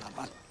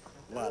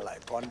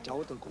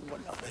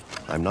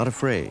 I'm not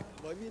afraid.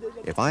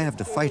 If I have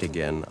to fight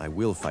again, I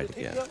will fight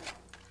again.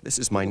 This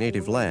is my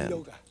native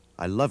land.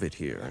 I love it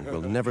here and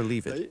will never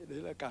leave it.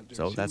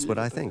 So that's what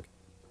I think.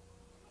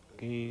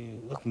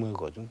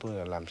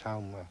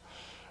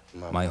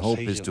 My hope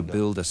is to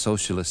build a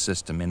socialist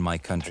system in my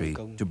country,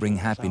 to bring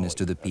happiness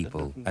to the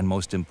people, and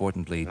most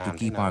importantly, to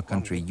keep our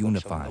country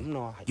unified.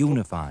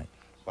 Unified.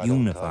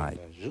 Unified.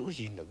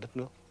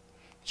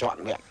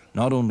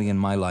 Not only in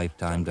my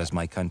lifetime does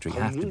my country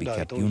have to be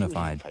kept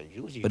unified,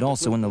 but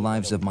also in the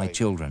lives of my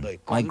children,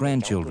 my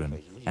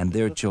grandchildren, and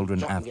their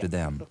children after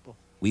them.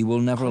 We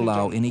will never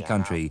allow any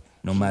country,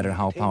 no matter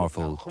how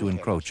powerful, to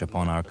encroach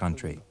upon our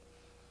country.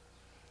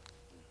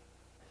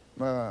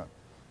 I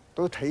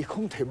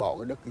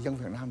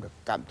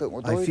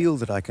feel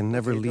that I can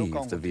never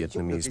leave the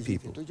Vietnamese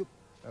people.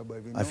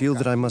 I feel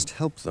that I must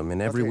help them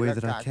in every way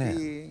that I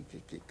can.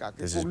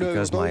 This is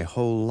because my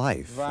whole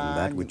life and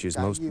that which is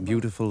most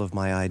beautiful of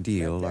my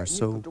ideal are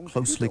so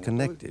closely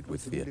connected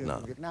with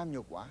Vietnam.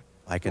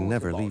 I can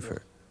never leave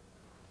her.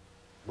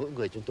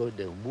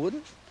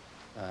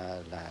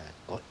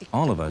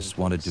 All of us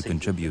wanted to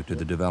contribute to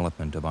the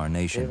development of our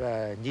nation.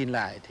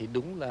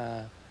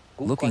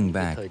 Looking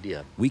back,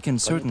 we can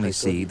certainly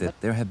see that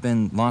there have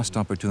been lost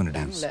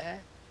opportunities.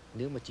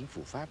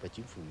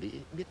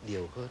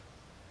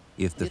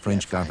 If the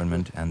French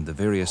government and the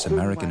various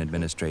American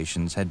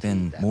administrations had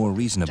been more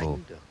reasonable,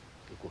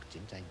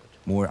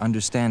 more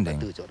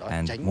understanding,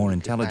 and more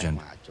intelligent,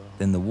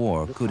 then the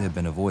war could have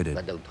been avoided.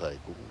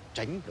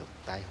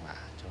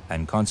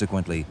 And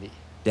consequently,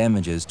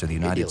 damages to the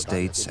United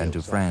States and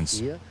to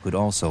France could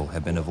also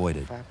have been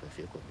avoided.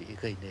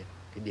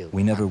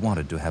 We never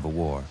wanted to have a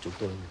war.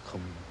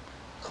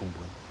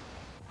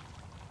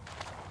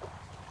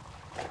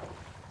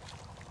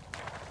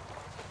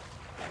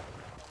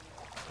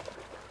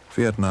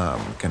 Vietnam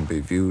can be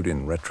viewed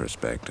in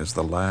retrospect as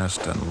the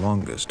last and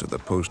longest of the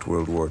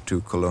post-World War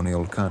II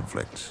colonial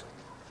conflicts.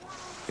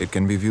 It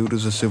can be viewed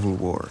as a civil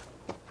war.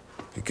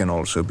 It can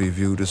also be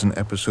viewed as an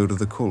episode of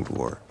the Cold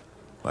War,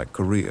 like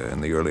Korea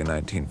in the early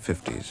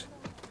 1950s.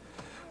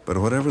 But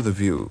whatever the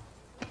view,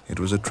 it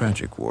was a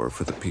tragic war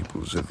for the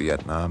peoples of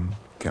Vietnam,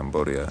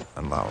 Cambodia,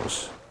 and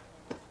Laos.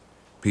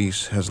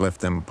 Peace has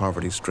left them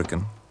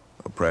poverty-stricken,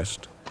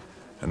 oppressed,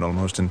 and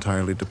almost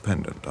entirely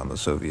dependent on the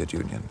Soviet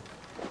Union.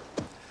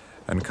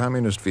 And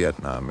communist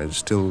Vietnam is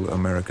still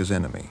America's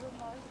enemy.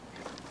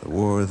 The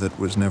war that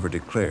was never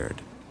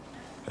declared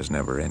has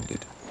never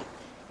ended.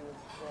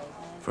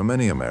 For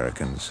many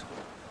Americans,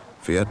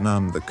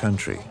 Vietnam, the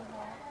country,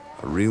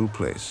 a real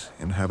place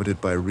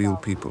inhabited by real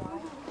people,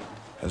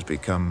 has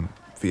become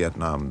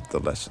Vietnam, the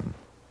lesson.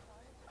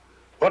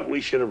 What we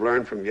should have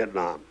learned from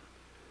Vietnam,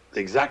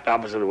 the exact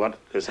opposite of what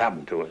has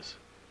happened to us.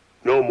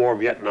 No more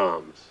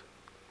Vietnams.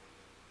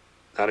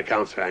 That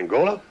accounts for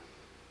Angola,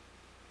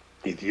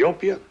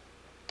 Ethiopia,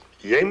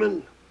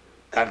 Yemen,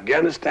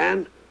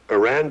 Afghanistan,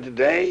 Iran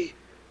today,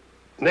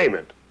 name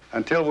it.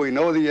 Until we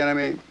know the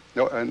enemy,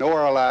 know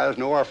our allies,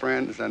 know our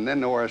friends, and then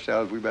know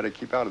ourselves, we better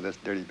keep out of this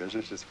dirty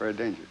business. It's very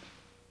dangerous.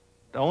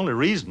 The only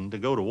reason to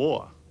go to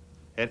war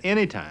at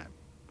any time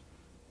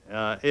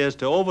is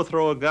to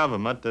overthrow a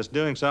government that's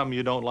doing something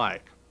you don't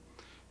like.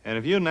 And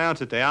if you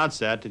announce at the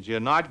outset that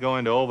you're not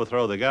going to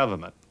overthrow the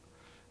government,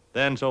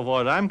 then so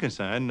far as I'm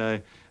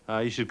concerned,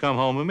 you should come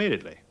home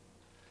immediately.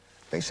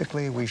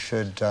 Basically, we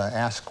should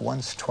ask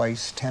once,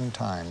 twice, 10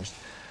 times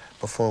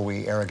before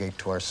we arrogate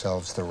to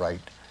ourselves the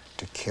right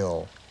to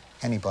kill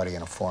anybody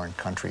in a foreign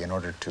country in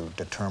order to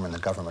determine the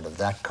government of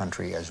that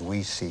country as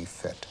we see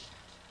fit.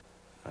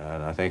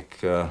 And I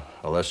think a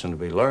lesson to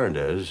be learned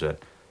is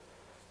that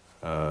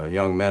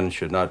young men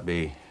should not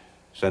be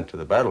sent to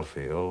the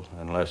battlefield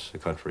unless the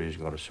country is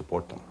going to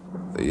support them.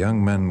 The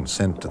young men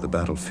sent to the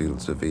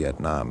battlefields of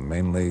Vietnam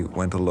mainly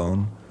went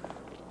alone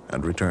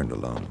and returned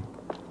alone,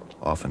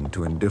 often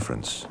to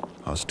indifference,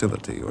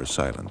 hostility, or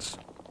silence.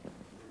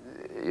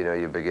 You know,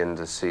 you begin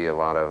to see a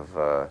lot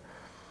of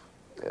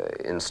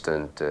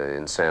instant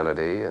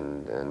insanity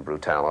and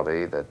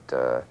brutality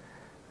that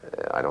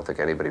I don't think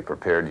anybody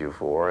prepared you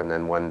for. And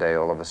then one day,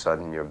 all of a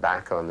sudden, you're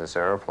back on this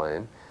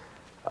airplane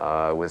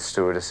with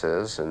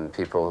stewardesses and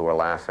people who are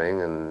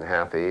laughing and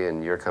happy,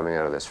 and you're coming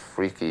out of this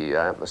freaky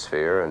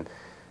atmosphere, and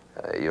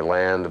you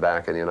land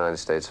back in the United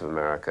States of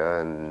America,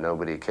 and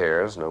nobody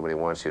cares, nobody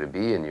wants you to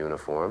be in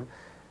uniform.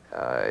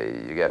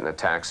 You get in a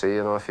taxi,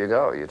 and off you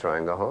go. You try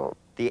and go home.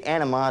 The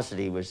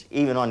animosity was,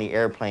 even on the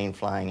airplane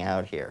flying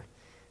out here,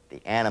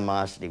 the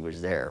animosity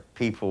was there.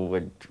 People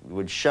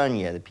would shun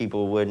you. The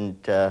people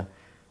would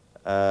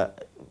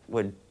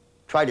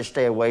try to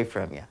stay away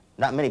from you.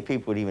 Not many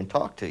people would even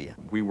talk to you.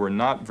 We were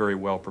not very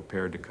well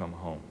prepared to come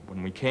home.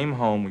 When we came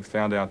home, we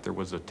found out there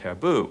was a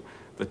taboo.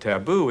 The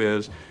taboo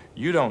is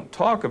you don't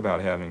talk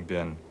about having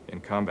been in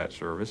combat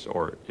service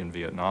or in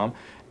Vietnam,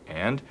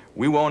 and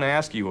we won't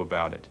ask you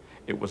about it.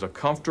 It was a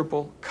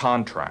comfortable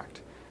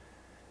contract.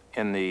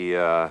 In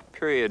the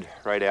period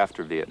right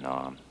after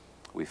Vietnam,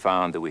 we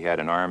found that we had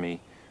an army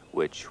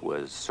which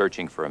was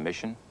searching for a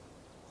mission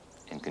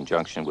in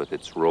conjunction with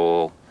its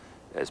role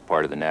as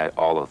part of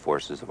all the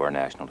forces of our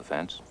national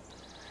defense.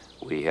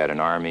 We had an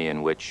army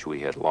in which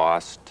we had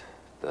lost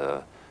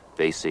the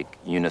basic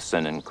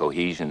unison and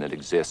cohesion that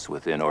exists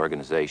within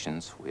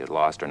organizations. We had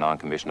lost our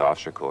non-commissioned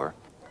officer corps.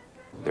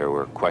 There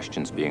were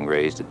questions being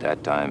raised at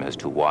that time as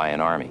to why an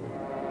army.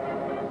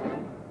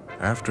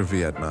 After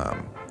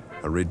Vietnam,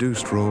 a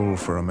reduced role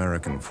for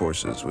American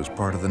forces was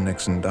part of the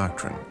Nixon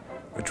Doctrine,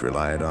 which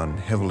relied on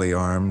heavily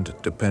armed,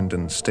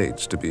 dependent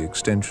states to be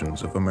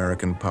extensions of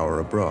American power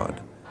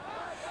abroad.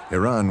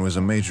 Iran was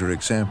a major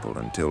example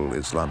until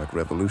Islamic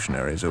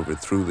revolutionaries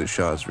overthrew the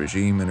Shah's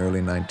regime in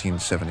early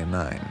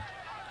 1979.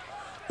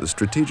 The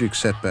strategic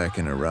setback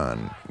in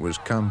Iran was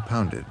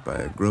compounded by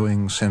a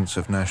growing sense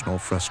of national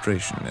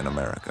frustration in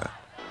America.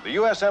 The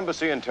U.S.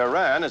 Embassy in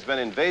Tehran has been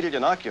invaded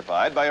and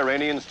occupied by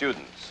Iranian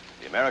students.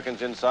 The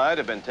Americans inside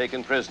have been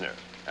taken prisoner,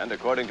 and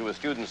according to a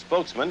student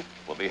spokesman,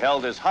 will be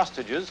held as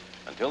hostages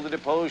until the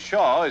deposed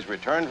Shah is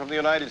returned from the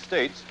United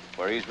States,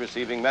 where he's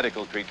receiving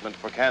medical treatment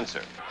for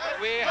cancer.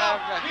 We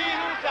have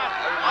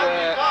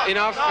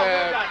enough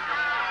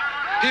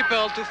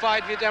people to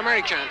fight with the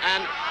American,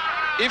 and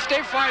if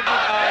they fight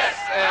with us,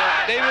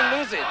 they will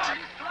lose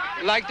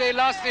it, like they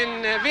lost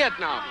in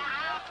Vietnam.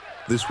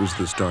 This was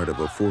the start of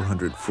a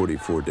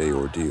 444-day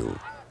ordeal.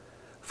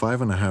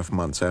 5.5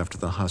 months after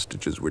the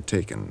hostages were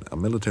taken, a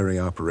military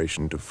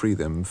operation to free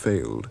them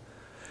failed.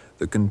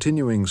 The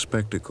continuing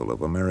spectacle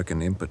of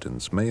American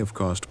impotence may have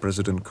cost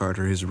President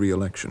Carter his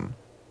re-election.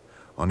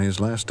 On his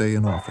last day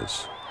in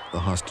office, the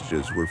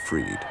hostages were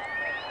freed.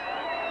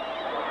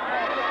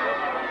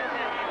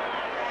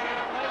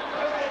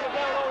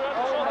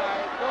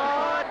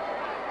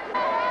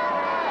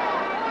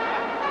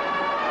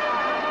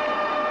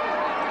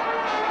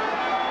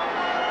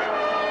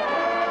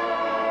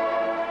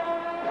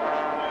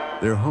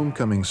 Their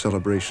homecoming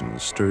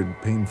celebrations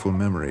stirred painful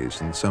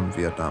memories in some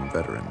Vietnam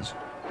veterans.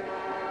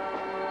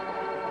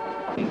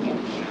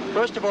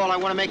 First of all, I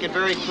want to make it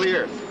very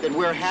clear that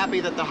we're happy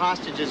that the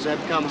hostages have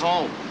come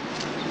home.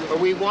 But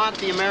we want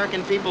the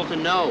American people to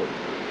know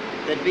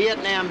that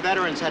Vietnam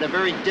veterans had a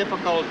very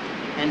difficult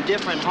and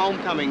different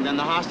homecoming than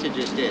the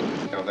hostages did.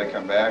 You know, they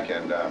come back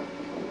and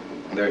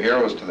they're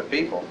heroes to the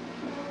people.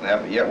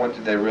 Yet what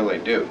did they really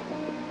do?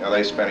 You know,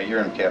 they spent a year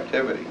in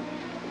captivity.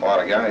 A lot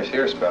of guys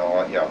here spent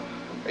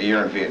a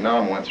year in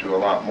Vietnam, went through a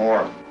lot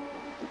more.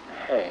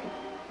 Hey,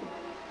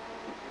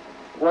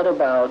 what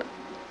about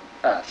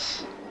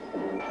us?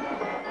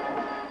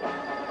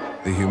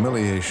 The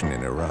humiliation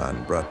in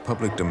Iran brought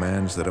public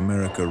demands that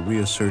America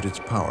reassert its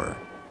power.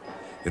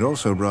 It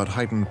also brought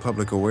heightened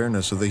public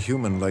awareness of the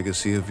human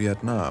legacy of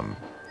Vietnam.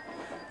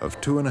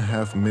 Of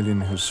 2.5 million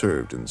who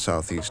served in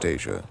Southeast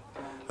Asia,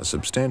 a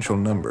substantial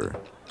number,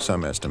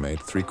 some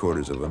estimate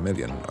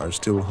 750,000, are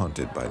still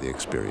haunted by the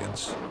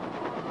experience.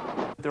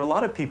 There are a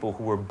lot of people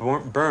who were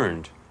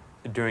burned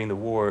during the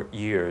war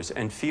years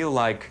and feel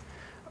like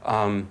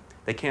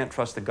they can't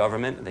trust the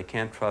government, they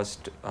can't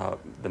trust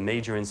the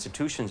major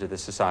institutions of the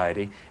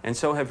society, and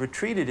so have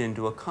retreated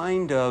into a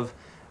kind of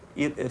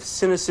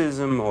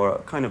cynicism or a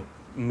kind of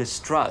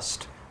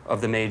mistrust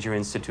of the major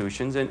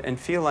institutions and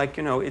feel like,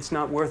 you know, it's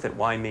not worth it.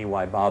 Why me?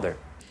 Why bother?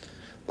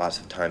 Lots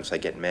of times I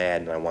get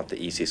mad and I want the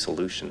easy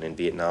solution. In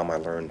Vietnam, I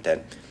learned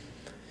that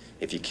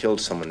if you killed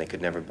someone, they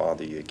could never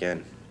bother you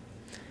again.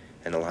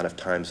 And a lot of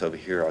times over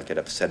here, I'll get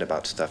upset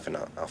about stuff and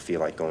I'll feel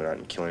like going out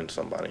and killing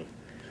somebody.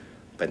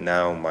 But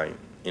now my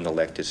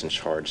intellect is in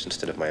charge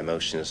instead of my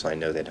emotions. I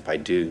know that if I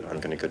do, I'm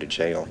going to go to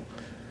jail.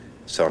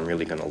 So I'm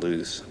really going to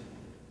lose.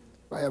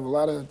 I have a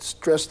lot of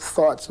stressed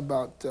thoughts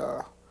about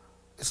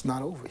it's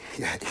not over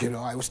yet. You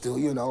know, I was still,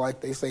 you know,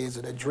 like they say, is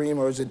it a dream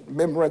or is it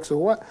Memorex or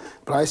what?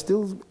 But I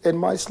still, in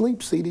my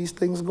sleep, see these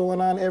things going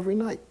on every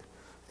night.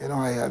 You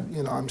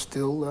know, I'm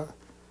still a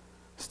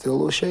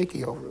little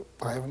shaky over it.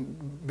 I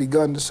haven't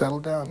begun to settle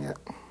down yet.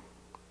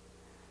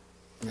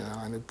 You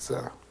know, and it's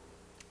a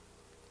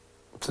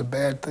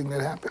bad thing that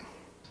happened.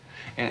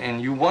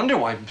 And you wonder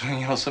why,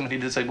 you know, so many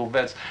disabled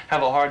vets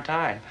have a hard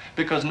time,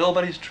 because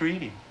nobody's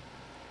treating,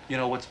 you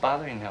know, what's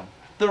bothering them.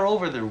 They're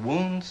over their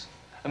wounds.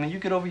 I mean, you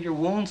get over your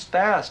wounds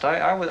fast.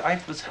 I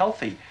was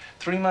healthy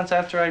 3 months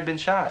after I'd been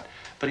shot,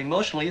 but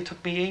emotionally it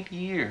took me 8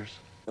 years.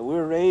 We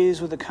were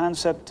raised with the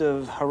concept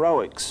of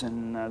heroics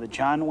and the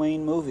John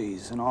Wayne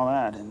movies and all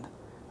that, and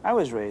I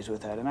was raised with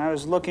that. And I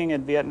was looking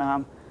at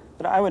Vietnam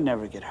that I would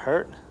never get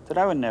hurt, that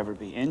I would never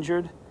be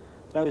injured,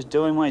 that I was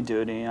doing my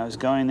duty. I was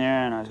going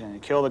there and I was going to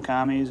kill the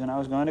commies and I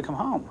was going to come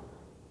home.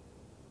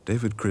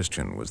 David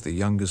Christian was the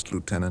youngest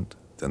lieutenant,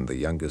 then the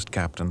youngest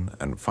captain,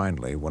 and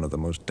finally one of the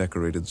most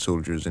decorated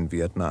soldiers in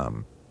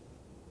Vietnam.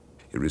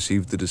 He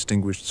received the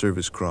Distinguished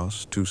Service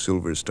Cross, 2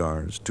 Silver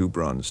Stars, 2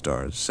 Bronze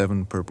Stars,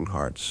 7 Purple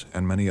Hearts,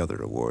 and many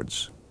other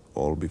awards,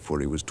 all before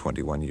he was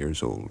 21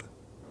 years old.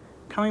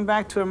 Coming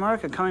back to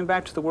America, coming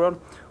back to the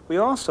world, we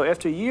also,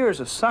 after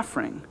years of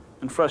suffering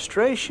and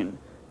frustration,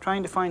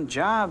 trying to find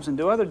jobs and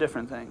do other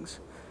different things,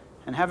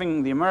 and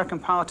having the American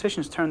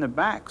politicians turn their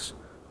backs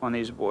on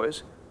these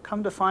boys,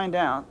 come to find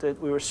out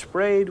that we were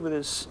sprayed with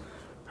this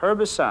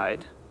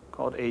herbicide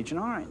called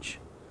Agent Orange,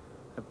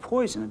 a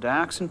poison, a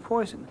dioxin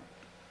poison.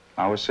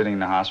 I was sitting in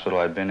the hospital.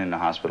 I'd been in the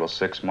hospital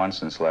 6 months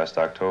since last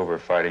October,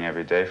 fighting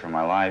every day for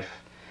my life.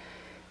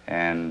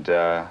 And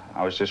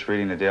I was just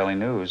reading the Daily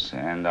News,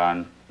 and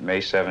on May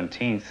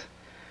 17th,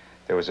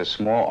 there was a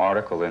small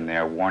article in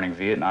there warning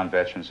Vietnam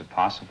veterans of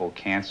possible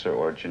cancer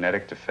or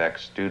genetic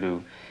defects due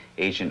to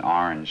Agent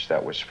Orange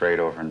that was sprayed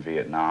over in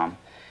Vietnam.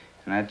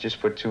 And I just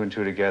put 2 and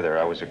 2 together.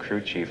 I was a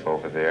crew chief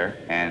over there,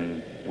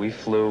 and we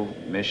flew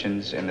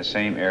missions in the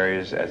same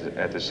areas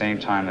at the same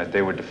time that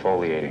they were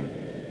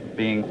defoliating.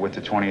 Being with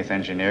the 20th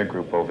Engineer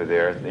Group over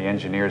there, the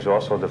engineers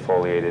also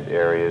defoliated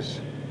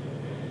areas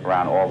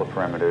around all the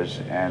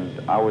perimeters,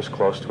 and I was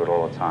close to it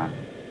all the time.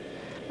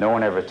 No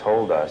one ever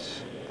told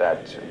us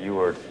that you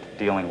were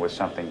dealing with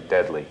something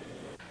deadly.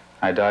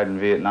 I died in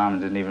Vietnam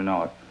and didn't even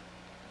know it.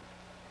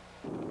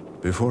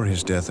 Before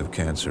his death of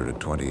cancer at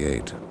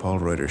 28, Paul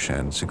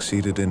Reutershand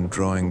succeeded in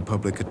drawing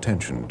public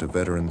attention to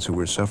veterans who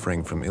were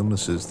suffering from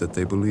illnesses that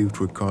they believed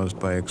were caused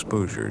by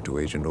exposure to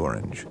Agent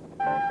Orange.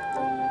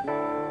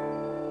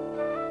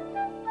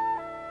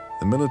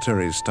 The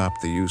military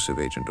stopped the use of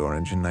Agent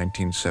Orange in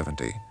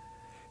 1970.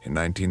 In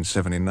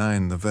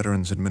 1979, the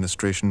Veterans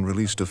Administration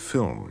released a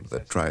film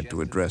that tried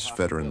to address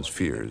veterans'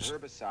 fears.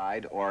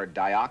 Herbicide or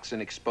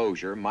dioxin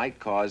exposure might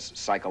cause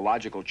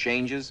psychological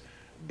changes,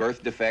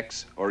 birth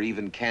defects, or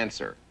even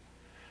cancer.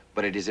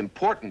 But it is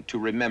important to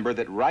remember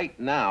that right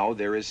now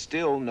there is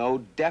still no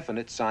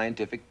definite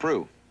scientific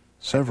proof.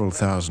 Several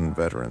thousand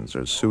veterans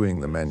are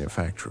suing the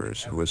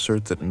manufacturers, who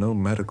assert that no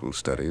medical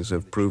studies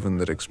have proven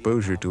that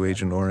exposure to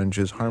Agent Orange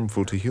is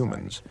harmful to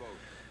humans.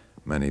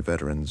 Many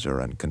veterans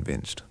are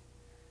unconvinced.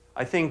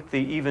 I think the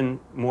even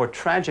more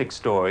tragic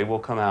story will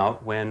come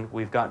out when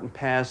we've gotten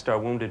past our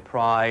wounded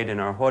pride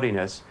and our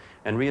haughtiness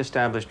and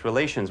reestablished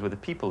relations with the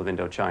people of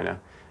Indochina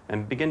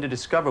and begin to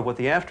discover what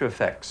the after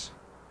effects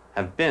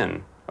have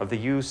been of the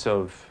use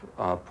of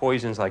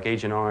poisons like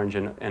Agent Orange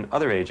and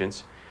other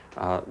agents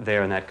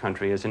there in that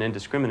country as an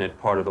indiscriminate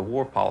part of the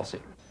war policy.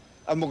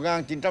 From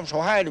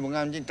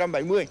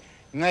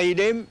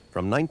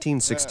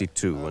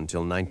 1962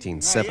 until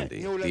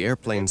 1970, the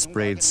airplane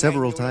sprayed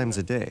several times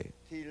a day.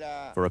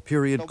 For a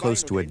period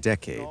close to a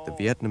decade, the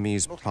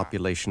Vietnamese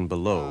population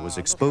below was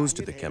exposed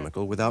to the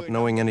chemical without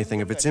knowing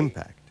anything of its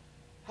impact.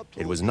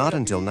 It was not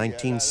until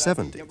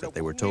 1970 that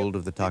they were told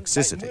of the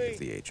toxicity of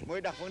the agent.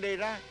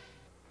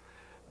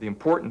 The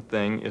important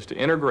thing is to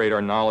integrate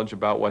our knowledge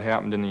about what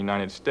happened in the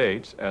United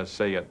States, as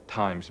say at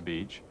Times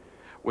Beach,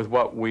 with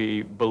what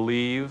we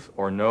believe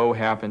or know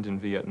happened in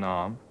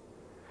Vietnam,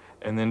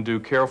 and then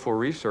do careful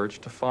research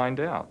to find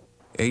out.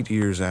 8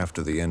 years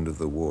after the end of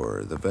the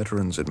war, the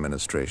Veterans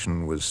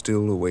Administration was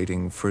still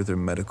awaiting further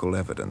medical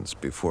evidence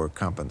before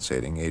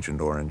compensating Agent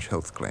Orange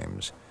health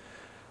claims.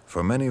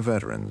 For many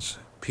veterans,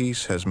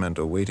 peace has meant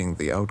awaiting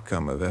the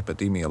outcome of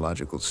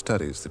epidemiological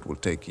studies that will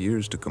take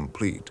years to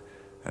complete,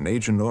 and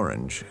Agent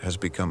Orange has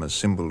become a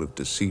symbol of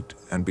deceit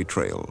and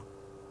betrayal.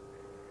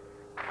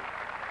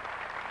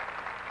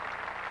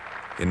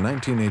 In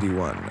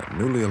 1981,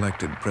 newly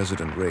elected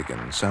President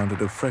Reagan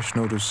sounded a fresh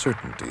note of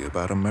certainty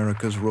about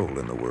America's role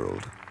in the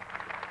world.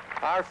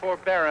 Our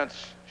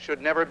forbearance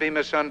should never be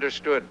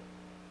misunderstood.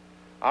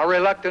 Our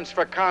reluctance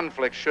for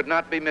conflict should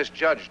not be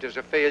misjudged as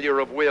a failure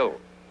of will.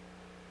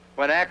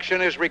 When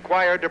action is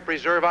required to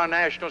preserve our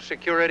national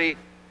security,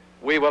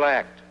 we will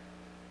act.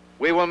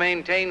 We will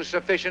maintain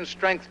sufficient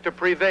strength to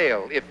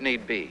prevail if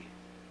need be,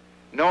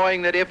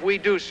 knowing that if we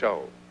do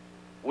so,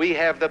 we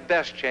have the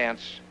best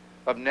chance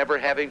of never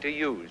having to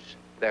use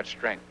that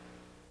strength.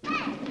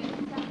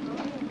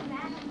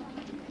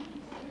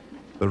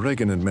 The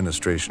Reagan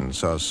administration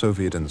saw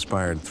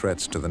Soviet-inspired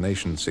threats to the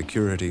nation's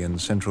security in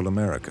Central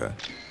America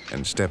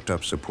and stepped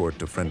up support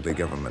to friendly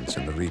governments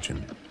in the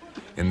region.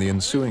 In the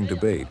ensuing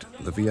debate,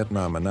 the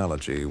Vietnam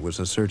analogy was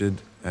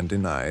asserted and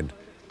denied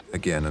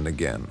again and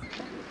again.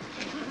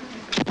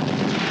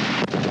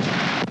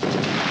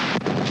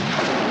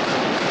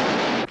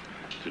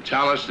 To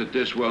tell us that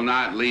this will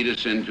not lead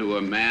us into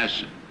a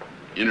mass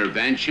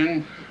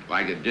intervention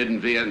like it did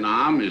in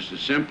Vietnam is to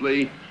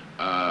simply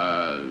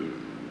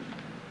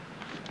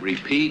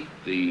repeat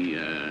the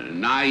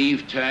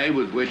naivete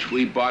with which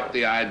we bought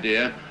the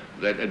idea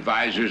that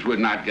advisors would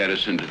not get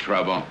us into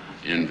trouble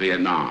in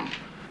Vietnam.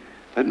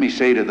 Let me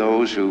say to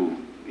those who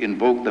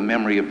invoke the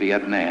memory of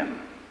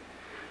Vietnam,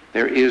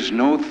 there is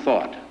no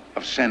thought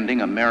of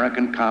sending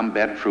American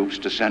combat troops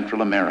to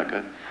Central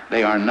America.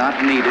 They are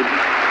not needed.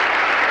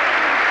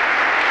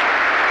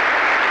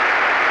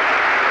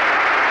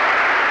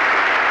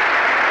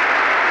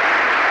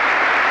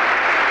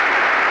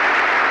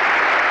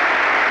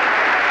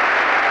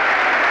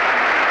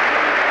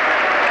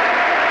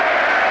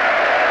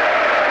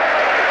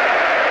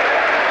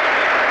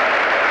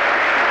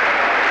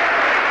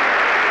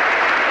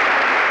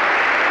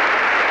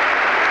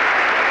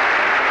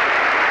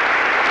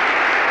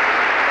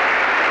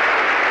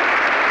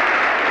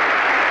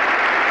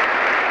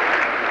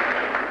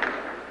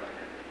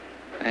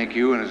 Thank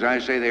you, and as I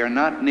say, they are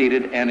not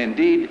needed, and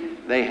indeed,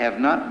 they have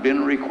not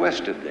been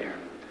requested there.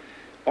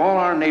 All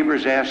our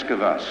neighbors ask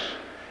of us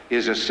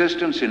is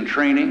assistance in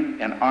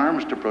training and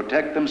arms to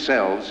protect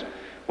themselves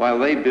while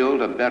they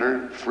build a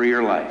better,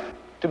 freer life.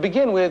 To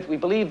begin with, we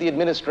believe the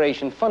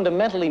administration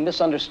fundamentally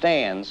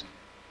misunderstands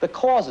the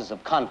causes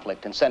of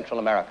conflict in Central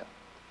America.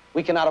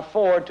 We cannot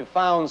afford to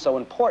found so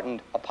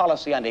important a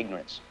policy on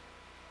ignorance.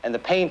 And the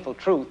painful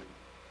truth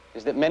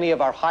is that many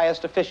of our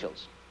highest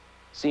officials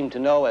seem to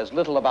know as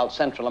little about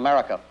Central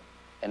America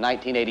in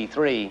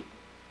 1983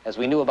 as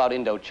we knew about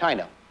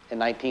Indochina in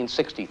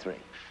 1963.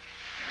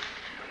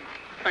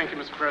 Thank you,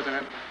 Mr.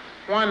 President.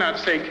 Why not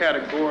say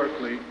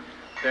categorically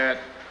that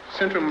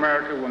Central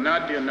America will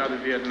not be another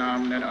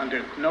Vietnam, and that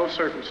under no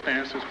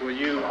circumstances will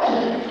you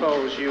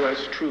depose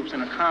U.S. troops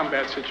in a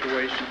combat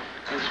situation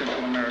in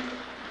Central America?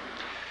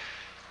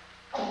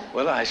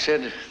 Well, I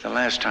said the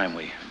last time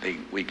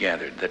we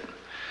gathered that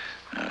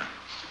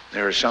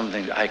there are some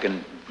things I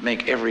can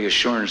make every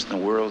assurance in the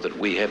world that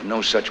we have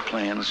no such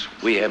plans,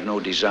 we have no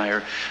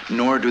desire,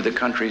 nor do the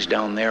countries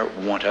down there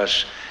want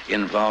us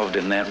involved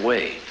in that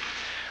way.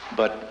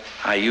 But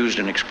I used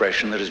an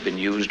expression that has been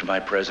used by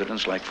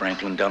presidents like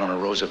Franklin Delano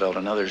Roosevelt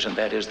and others, and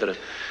that is that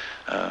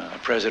a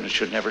president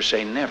should never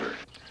say never.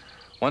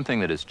 One thing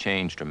that has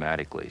changed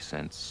dramatically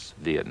since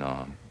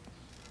Vietnam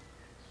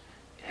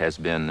has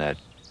been that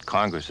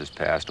Congress has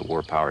passed a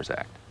War Powers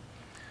Act.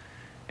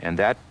 And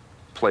that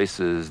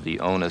places the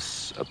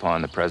onus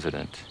upon the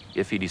president,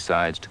 if he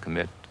decides to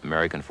commit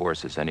American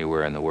forces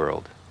anywhere in the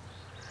world,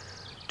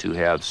 to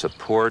have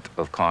support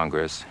of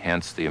Congress,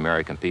 hence the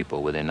American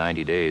people, within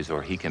 90 days,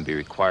 or he can be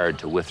required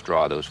to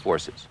withdraw those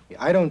forces.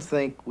 I don't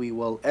think we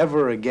will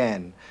ever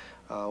again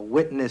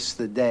witness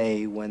the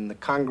day when the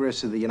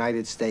Congress of the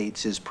United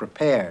States is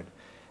prepared,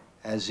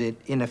 as it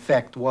in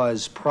effect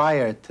was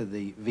prior to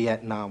the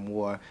Vietnam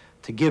War,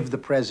 to give the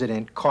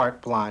president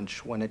carte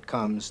blanche when it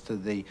comes to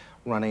the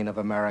running of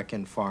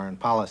American foreign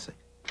policy.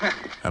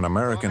 An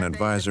American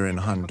advisor in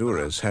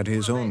Honduras had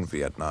his own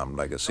Vietnam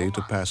legacy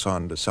to pass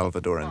on to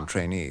Salvadoran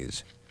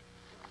trainees.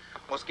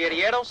 Los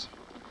guerrilleros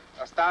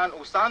están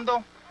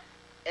usando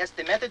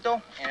este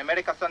método en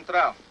América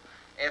Central.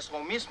 Es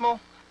lo mismo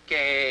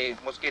que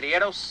los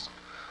guerrilleros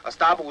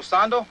estaban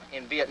usando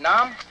en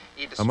Vietnam.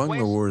 Among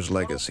the war's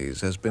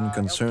legacies has been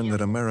concern that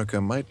America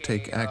might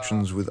take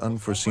actions with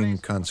unforeseen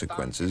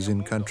consequences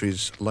in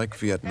countries like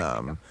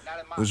Vietnam,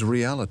 whose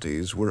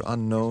realities were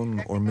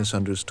unknown or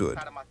misunderstood.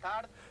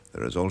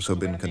 There has also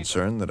been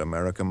concern that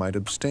America might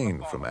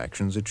abstain from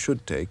actions it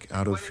should take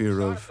out of fear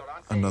of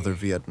another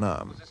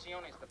Vietnam.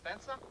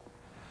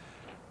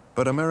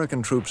 But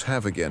American troops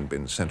have again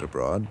been sent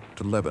abroad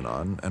to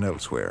Lebanon and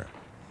elsewhere,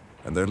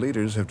 and their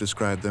leaders have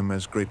described them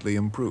as greatly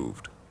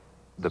improved.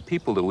 The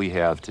people that we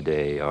have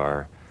today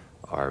are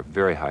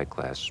very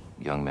high-class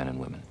young men and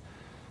women.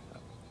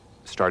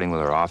 Starting with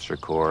our officer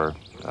corps,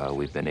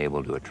 we've been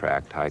able to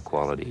attract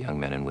high-quality young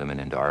men and women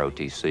into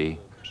ROTC.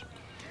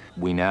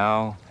 We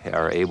now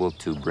are able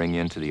to bring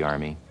into the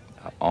Army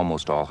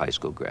almost all high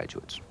school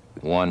graduates.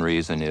 One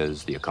reason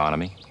is the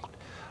economy.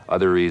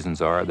 Other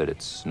reasons are that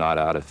it's not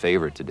out of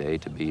favor today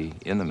to be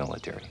in the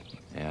military.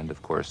 And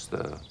of course,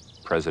 the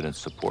President's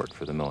support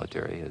for the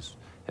military has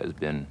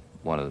been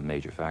one of the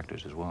major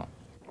factors as well.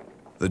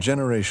 The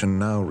generation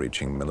now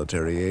reaching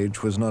military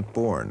age was not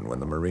born when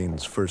the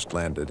Marines first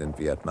landed in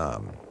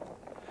Vietnam.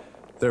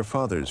 Their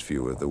father's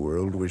view of the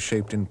world was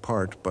shaped in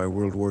part by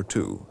World War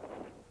II.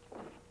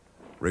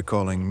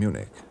 Recalling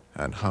Munich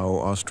and how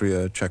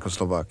Austria,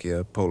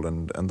 Czechoslovakia,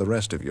 Poland, and the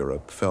rest of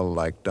Europe fell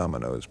like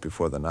dominoes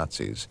before the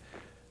Nazis,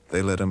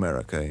 they led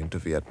America into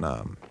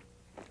Vietnam.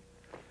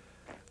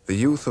 The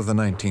youth of the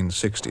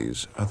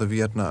 1960s are the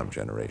Vietnam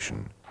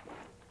generation.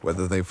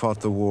 Whether they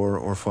fought the war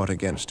or fought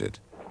against it,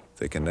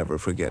 they can never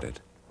forget it,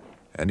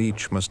 and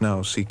each must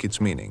now seek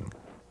its meaning.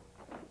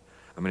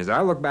 I mean, as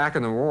I look back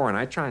on the war and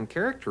I try and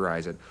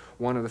characterize it,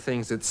 one of the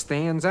things that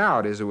stands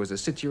out is it was a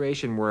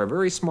situation where a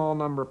very small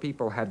number of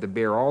people had to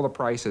bear all the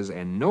prices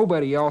and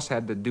nobody else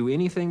had to do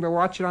anything but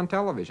watch it on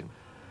television.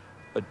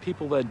 But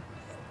people that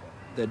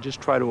just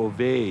try to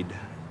evade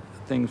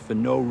things for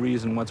no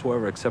reason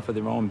whatsoever except for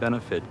their own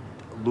benefit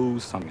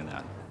lose something of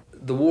that.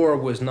 The war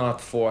was not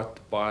fought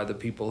by the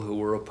people who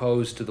were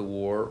opposed to the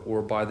war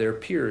or by their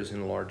peers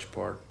in large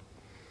part.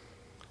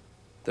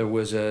 There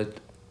was an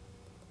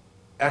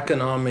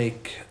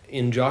economic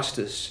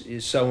injustice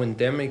is so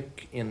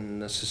endemic in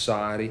the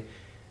society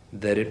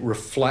that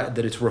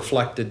it's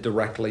reflected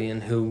directly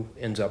in who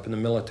ends up in the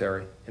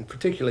military, and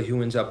particularly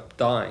who ends up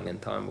dying in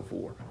time of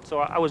war. So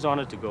I was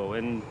honored to go,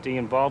 and the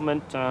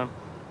involvement,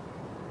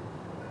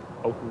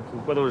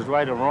 whether it was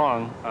right or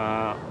wrong,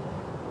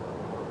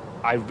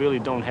 I really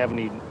don't have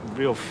any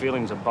real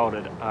feelings about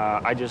it.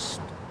 I just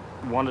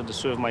wanted to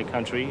serve my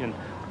country, and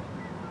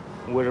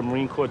where the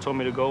Marine Corps told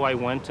me to go, I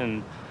went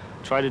and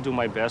tried to do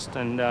my best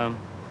and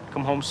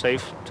come home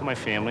safe to my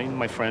family,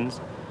 my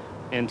friends,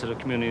 and to the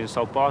community in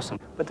South Boston.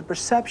 But the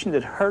perception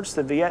that hurts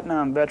the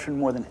Vietnam veteran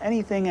more than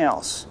anything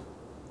else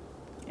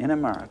in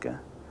America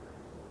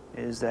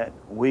is that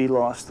we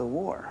lost the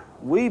war.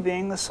 We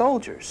being the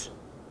soldiers.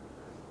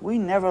 We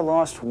never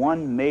lost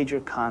one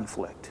major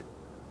conflict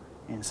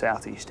in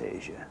Southeast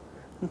Asia,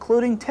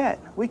 including Tet.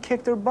 We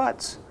kicked their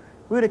butts.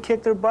 We would have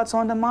kicked their butts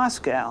onto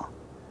Moscow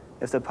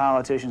if the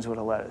politicians would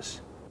have let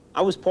us.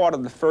 I was part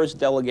of the first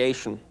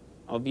delegation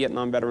of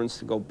Vietnam veterans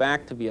to go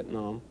back to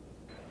Vietnam.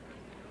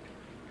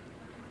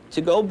 To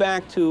go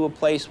back to a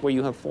place where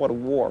you have fought a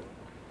war,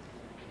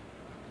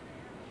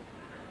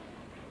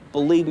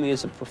 believe me,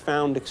 is a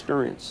profound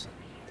experience.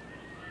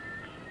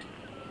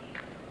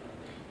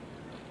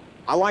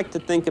 I like to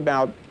think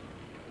about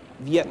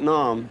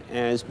Vietnam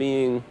as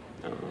being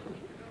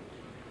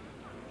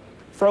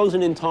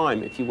frozen in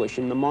time, if you wish,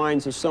 in the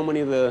minds of so many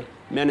of the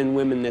men and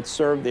women that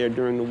served there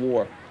during the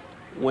war.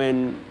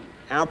 When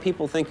our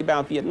people think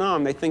about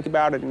Vietnam, they think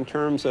about it in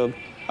terms of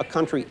a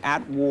country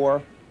at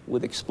war,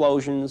 with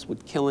explosions,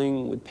 with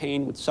killing, with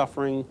pain, with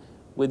suffering,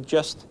 with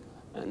just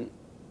an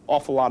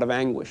awful lot of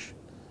anguish.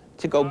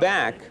 To go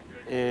back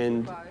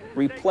and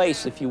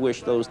replace, if you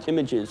wish, those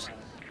images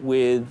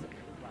with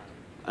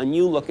a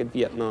new look at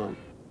Vietnam,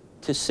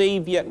 to see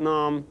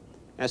Vietnam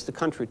as the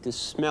country, to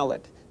smell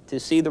it, to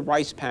see the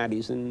rice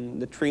paddies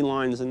and the tree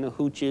lines and the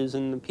hooches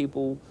and the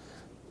people.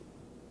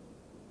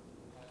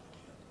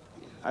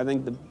 I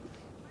think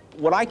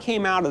what I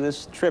came out of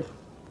this trip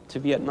to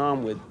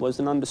Vietnam with was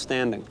an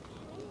understanding.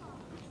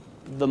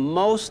 The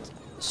most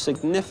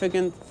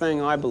significant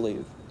thing, I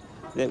believe,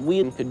 that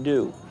we could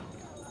do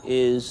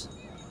is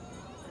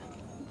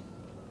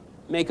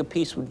make a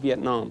peace with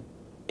Vietnam,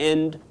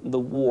 end the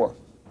war.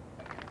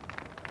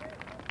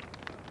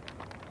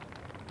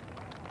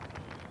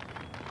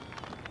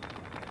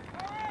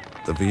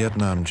 The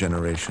Vietnam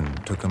generation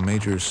took a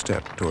major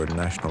step toward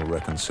national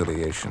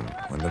reconciliation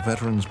when the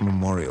Veterans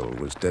Memorial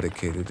was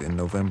dedicated in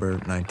November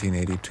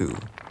 1982.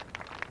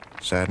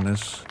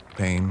 Sadness,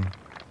 pain,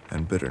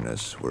 and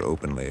bitterness were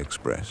openly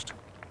expressed.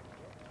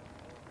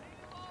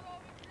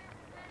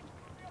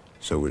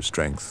 So were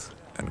strength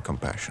and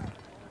compassion.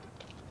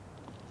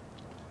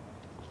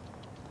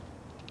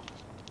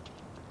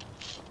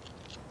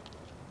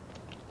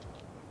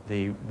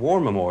 The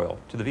War Memorial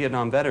to the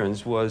Vietnam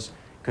veterans was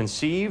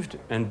conceived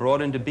and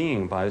brought into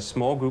being by a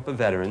small group of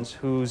veterans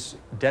whose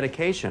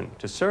dedication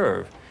to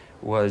serve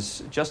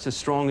was just as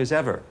strong as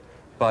ever,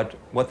 but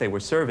what they were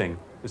serving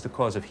was the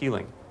cause of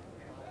healing.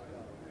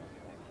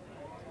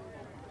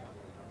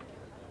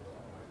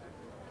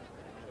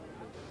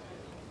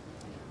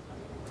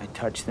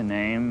 touch the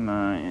name.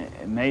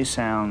 It may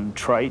sound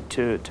trite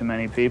to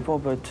many people,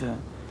 but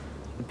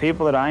the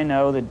people that I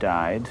know that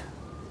died,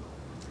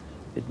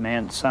 it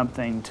meant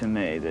something to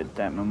me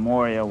that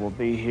memorial will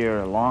be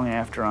here long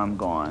after I'm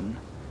gone.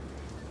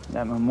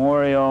 That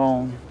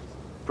memorial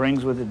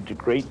brings with it a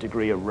great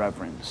degree of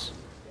reverence.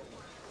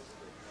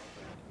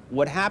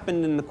 What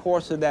happened in the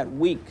course of that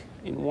week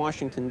in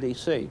Washington,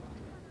 D.C.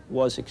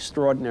 was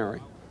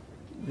extraordinary.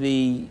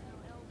 The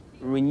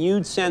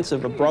renewed sense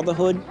of a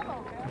brotherhood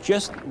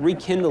just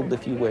rekindled,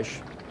 if you wish,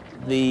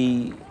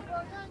 the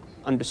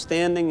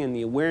understanding and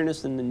the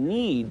awareness and the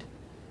need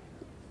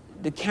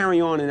to carry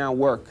on in our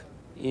work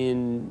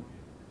in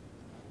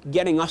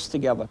getting us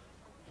together,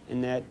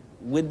 and that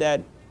with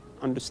that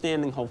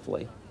understanding,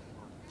 hopefully,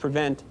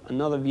 prevent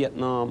another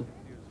Vietnam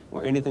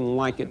or anything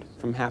like it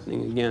from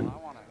happening again.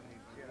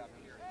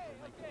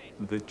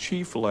 The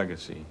chief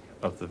legacy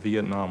of the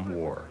Vietnam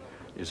War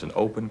is an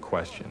open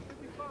question,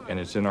 and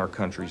it's in our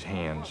country's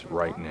hands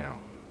right now.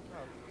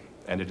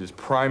 And it is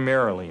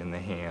primarily in the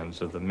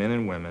hands of the men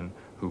and women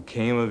who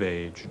came of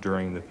age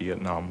during the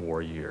Vietnam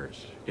War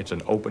years. It's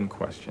an open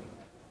question.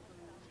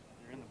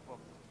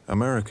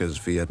 America's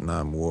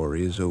Vietnam War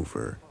is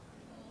over,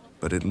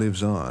 but it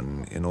lives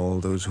on in all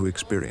those who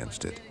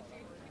experienced it.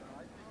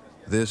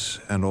 This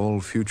and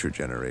all future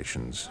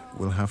generations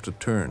will have to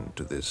turn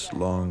to this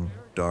long,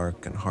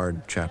 dark, and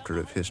hard chapter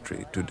of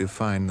history to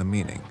define the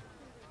meaning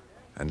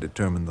and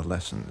determine the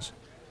lessons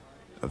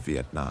of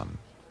Vietnam.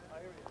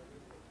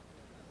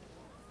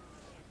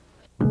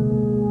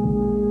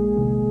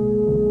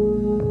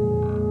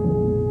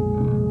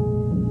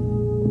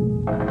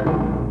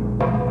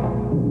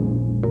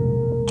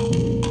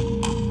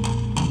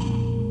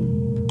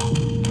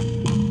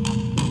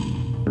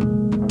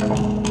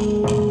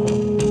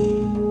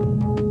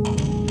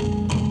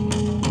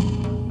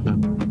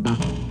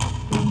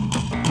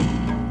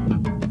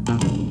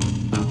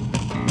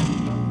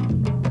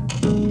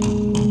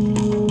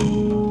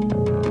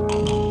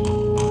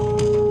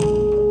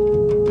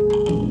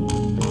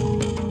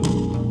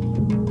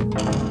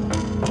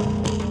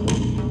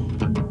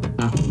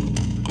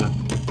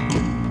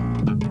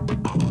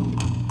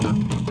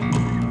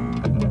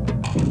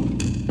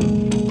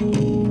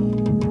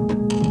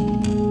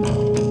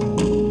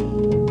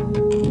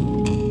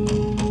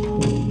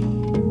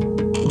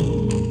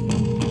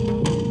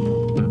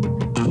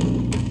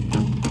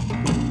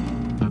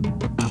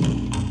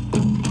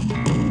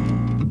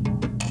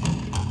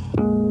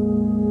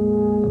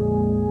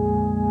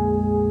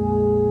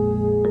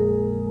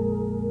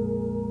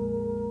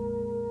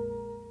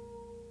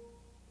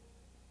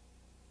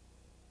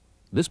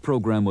 This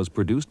program was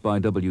produced by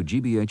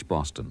WGBH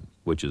Boston,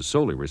 which is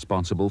solely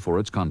responsible for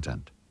its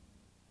content.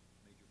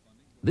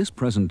 This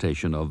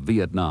presentation of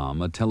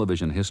Vietnam, a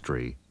Television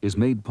History, is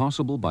made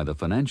possible by the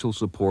financial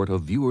support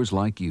of viewers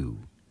like you.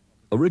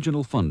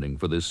 Original funding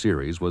for this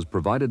series was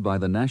provided by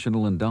the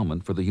National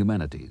Endowment for the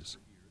Humanities,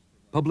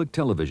 public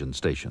television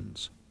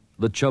stations,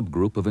 the Chubb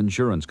Group of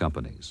insurance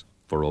companies,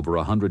 for over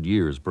 100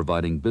 years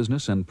providing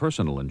business and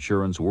personal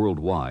insurance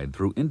worldwide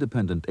through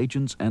independent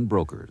agents and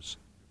brokers,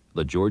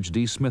 the George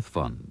D. Smith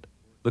Fund,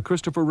 the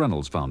Christopher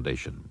Reynolds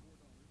Foundation,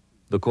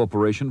 the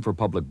Corporation for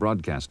Public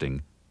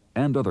Broadcasting,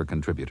 and other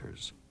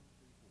contributors.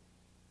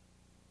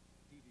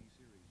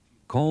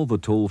 Call the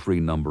toll-free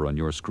number on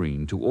your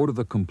screen to order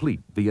the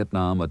complete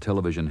Vietnam, a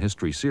Television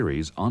History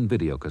series on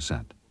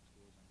videocassette.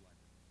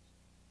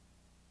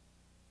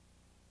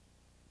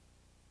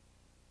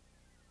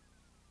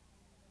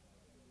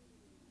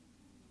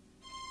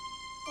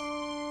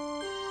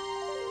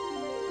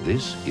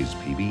 This is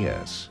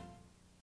PBS.